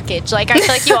a package. Like, I feel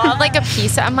like you all have like a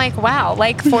piece. I'm like, wow,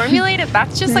 like formulated.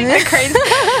 That's just like the crazy.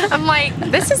 I'm like,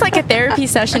 this is like a therapy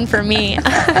session for me.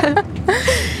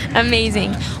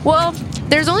 Amazing. Well,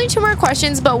 there's only 2 more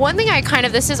questions, but one thing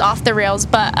this is off the rails,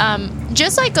 but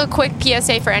just like a quick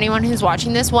PSA for anyone who's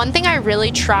watching this, one thing I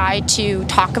really try to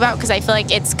talk about, because I feel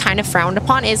like it's kind of frowned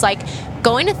upon, is like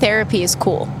going to therapy is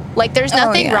cool. Like, there's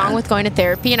nothing wrong with going to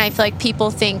therapy, and I feel like people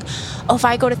think, oh, if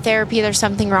I go to therapy, there's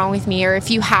something wrong with me. Or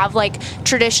if you have, like,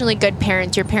 traditionally good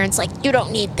parents, your parents, like, you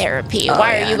don't need therapy.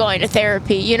 Why are you going to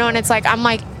therapy? You know, and it's like, I'm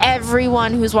like,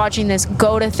 everyone who's watching this,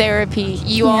 go to therapy.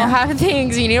 You all have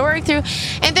things you need to work through.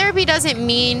 And therapy doesn't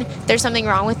mean there's something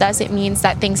wrong with us. It means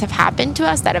that things have happened to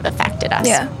us that have affected us.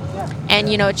 And,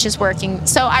 you know, it's just working.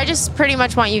 So I just pretty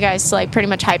much want you guys to, like, pretty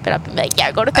much hype it up and be like,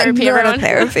 yeah, go to therapy, everyone.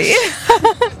 Go to therapy.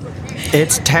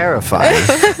 It's terrifying,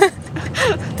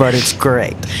 but it's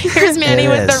great. Here's Manny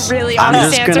with the really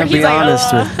honest answer. I'm just going to be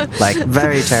honest like, with, like,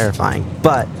 very terrifying.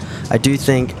 But I do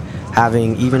think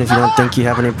even if you don't think you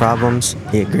have any problems,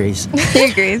 he agrees. He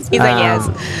agrees. He's like, yes.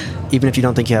 Even if you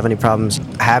don't think you have any problems,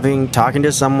 talking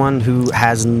to someone who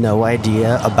has no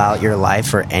idea about your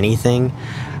life or anything,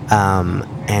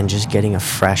 and just getting a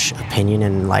fresh opinion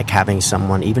and like having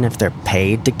someone, even if they're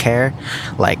paid to care,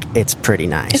 like, it's pretty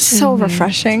nice. It's so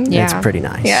refreshing. It's pretty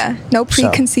nice. No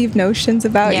preconceived notions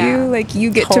about you. Like, you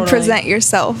get to present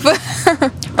yourself.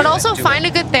 But also find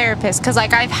a good therapist, because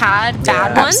like I've had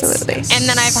bad ones, and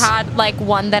then I've had like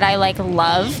one that I like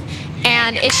love.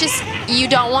 And it's just, you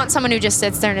don't want someone who just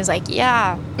sits there and is like,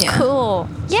 cool.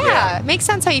 Makes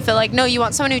sense how you feel. Like, no, you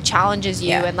want someone who challenges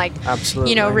you and, like,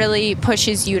 you know, really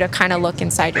pushes you to kind of look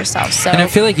inside yourself. So, and I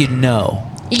feel like you know.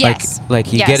 Yes.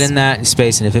 Like you get in that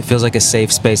space, and if it feels like a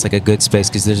safe space, like a good space,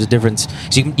 because there's a difference.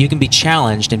 So you can be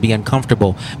challenged and be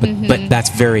uncomfortable, but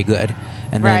that's very good.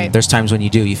 And then there's times when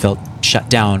you felt shut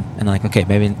down, and like, okay,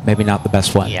 maybe not the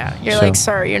best one. Yeah, you're like,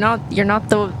 sorry, you're not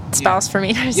the spouse for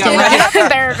me. You're not the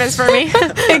therapist for me.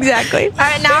 Exactly. All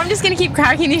right, now I'm just gonna keep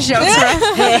cracking these jokes.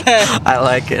 I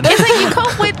like it. It's like you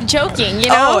cope with joking, you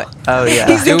know. Oh yeah.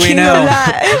 He's the king of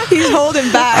that. He's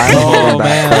holding back. Oh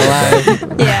man.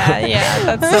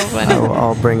 Yeah, that's so funny.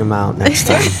 I'll bring him out next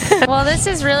time. Well, this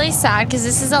is really sad because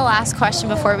this is the last question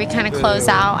before we kind of close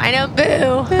out. I know,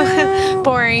 boo.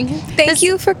 Boring. Thank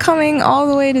you for coming all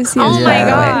the way to see us. Oh my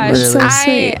gosh. Really. So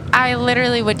sweet. I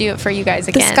literally would do it for you guys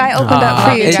again. The sky opened up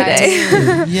for you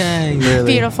today. Yay.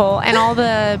 Really. Beautiful. And all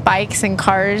the bikes and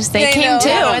cars, they came too,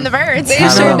 and the birds. They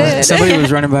sure did. Somebody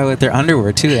was running by with their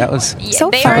underwear too. That was so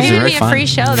they fun. were giving me a free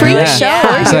show. We're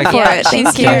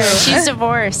Thank you. She's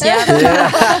divorced. That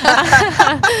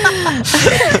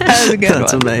was a good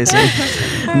That's amazing.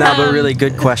 No, but really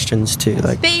good questions too.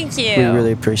 Like, thank you. We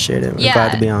really appreciate it. We're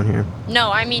glad to be on here. No,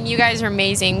 I mean, you guys are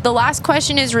amazing. The last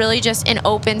question is really just an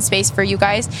open space for you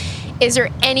guys. Is there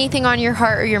anything on your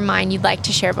heart or your mind you'd like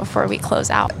to share before we close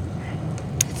out?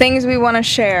 things we want to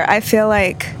share. I feel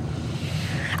like,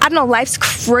 I don't know, life's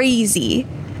crazy,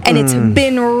 and it's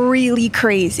been really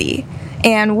crazy,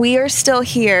 and we are still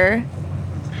here,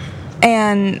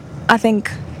 and I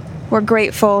think we're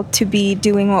grateful to be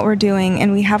doing what we're doing,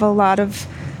 and we have a lot of,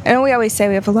 I know we always say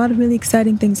we have a lot of really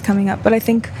exciting things coming up, but I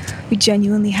think we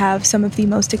genuinely have some of the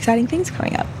most exciting things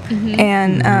coming up.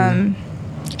 And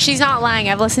she's not lying.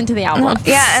 I've listened to the album.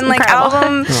 yeah, and like Incredible.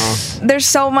 album, there's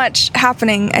so much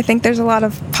happening. I think there's a lot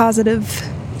of positive.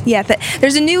 Yeah,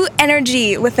 there's a new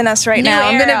energy within us right New now.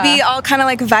 I'm era. gonna be all kind of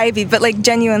like vibey, but like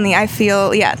genuinely, I feel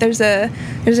there's a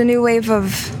new wave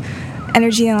of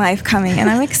energy in life coming, and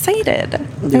I'm excited.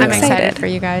 Yeah. I'm excited for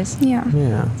you guys. Yeah.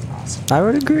 Yeah, I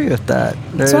would agree with that.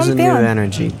 There's what a I'm new feeling.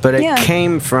 energy, but it Yeah.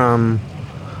 came from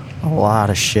a lot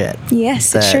of shit. Yes,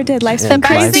 it that- sure did. Life's and been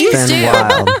best crazy. things been do.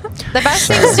 wild. The best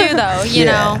things do, though, you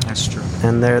Yeah. know. That's true.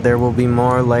 And there will be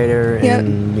more later. Yep.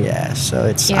 And so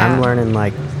it's Yeah. I'm learning,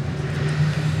 like,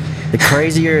 the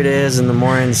crazier it is and the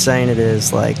more insane it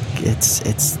is, like,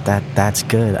 that's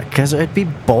good, because it'd be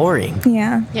boring.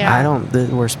 Yeah. Yeah.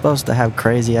 We're supposed to have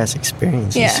crazy ass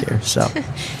experiences Yeah. here, so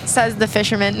Says the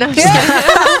fisherman. No, I'm just kidding.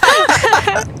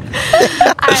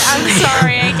 I'm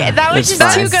sorry. That was It's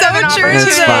just fine. too good of an So true, opportunity.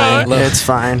 it's fine. Look. It's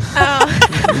fine.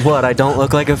 Oh. What? I don't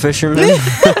look like a fisherman? We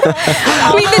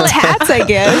the tats, I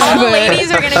guess. All the but-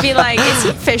 ladies are gonna be like, "Is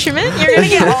he fisherman?" You're gonna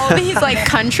get all these like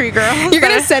country girls. You're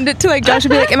gonna send it to like Joshua,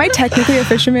 be like, "Am I technically a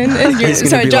fisherman?" And you're, He's gonna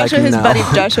sorry, be Joshua, like, his "No." buddy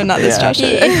Joshua, not this Yeah. Joshua.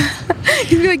 Yeah.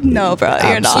 He'd be like, "No, bro,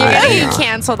 you're not." You're gonna Yeah. get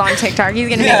canceled on TikTok. He's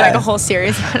gonna make like a whole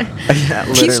series on it. Yeah,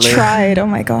 He's literally. tried. Oh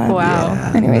my god. Wow.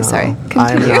 Yeah, Anyway, no. sorry. I'm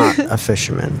Continue. not a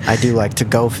fisherman. I do like to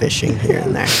go fishing here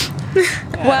and there.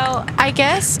 Well, I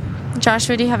guess,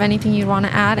 Joshua, do you have anything you'd want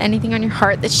to add? Anything on your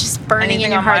heart that's just burning Anything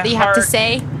in your on heart my that you have to heart?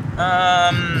 say?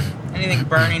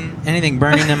 Anything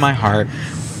burning in my heart.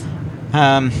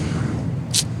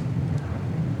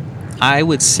 I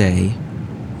would say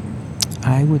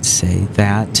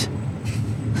that.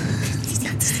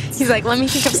 He's like, let me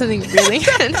think of something really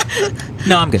good.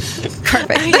 No, I'm good.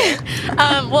 Perfect.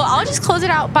 Well, I'll just close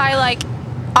it out by like,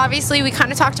 obviously, we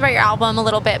kind of talked about your album a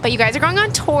little bit, but you guys are going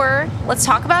on tour. Let's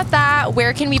talk about that.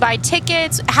 Where can we buy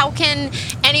tickets? How can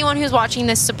anyone who's watching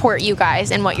this support you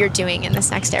guys and what you're doing in this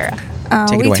next era?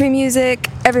 Take it away. We3 Music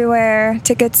everywhere.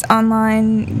 Tickets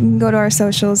online. You can go to our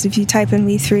socials. If you type in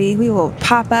We3, we will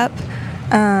pop up.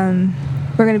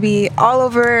 We're going to be all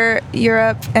over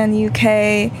Europe and the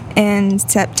UK in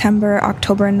September,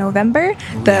 October, and November.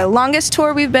 The longest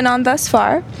tour we've been on thus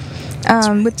far.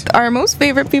 With our most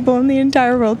favorite people in the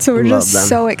entire world. So we're Love just them.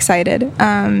 so excited.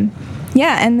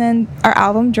 Yeah, and then our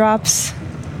album drops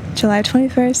July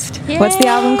 21st. What's the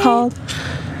album called?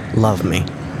 Love Me.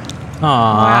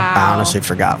 Aw. I honestly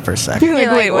forgot for a second. You're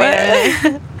You're like,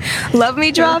 what? Love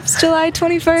Me drops July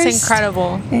 21st. It's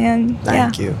incredible. And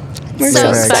Thank you. We're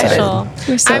So Very excited. special.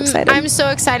 We're so excited. I'm so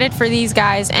excited for these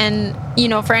guys, and you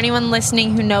know, for anyone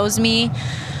listening who knows me,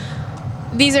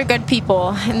 these are good people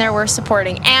and they're worth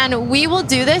supporting. And we will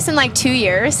do this in like 2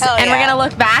 years, Hell and we're yeah. gonna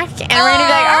look back and we're gonna be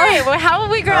like, all right, well, how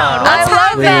have we grown? What's I love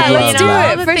happened? that. You Let's know, do all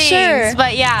it, the for things. sure.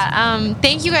 But yeah,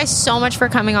 thank you guys so much for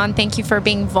coming on. Thank you for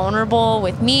being vulnerable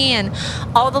with me and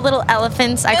all the little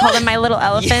elephants. I call them my little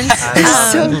elephants.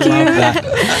 so cute.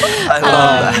 I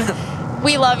love that.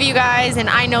 We love you guys, and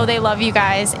I know they love you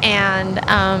guys. And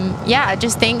yeah,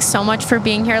 just thanks so much for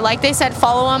being here. Like they said,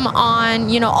 follow them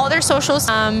on all their socials.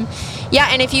 Yeah,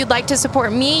 and if you'd like to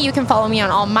support me, you can follow me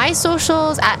on all my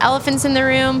socials at Elephants in the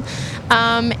Room.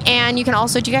 And you can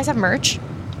also, do you guys have merch?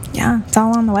 Yeah, it's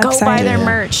all on the website. Go buy their Yeah.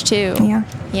 merch too. Yeah.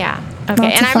 Yeah. Lots Okay.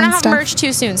 of And I'm fun gonna have stuff. merch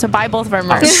too soon, so buy both of our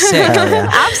merch. Sick. Hell yeah.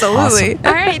 Absolutely.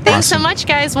 All right, thanks so much,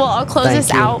 guys. Well, I'll close Thank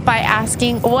this you. out by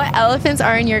asking what elephants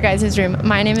are in your guys' room.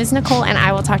 My name is Nicole, and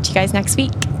I will talk to you guys next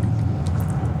week.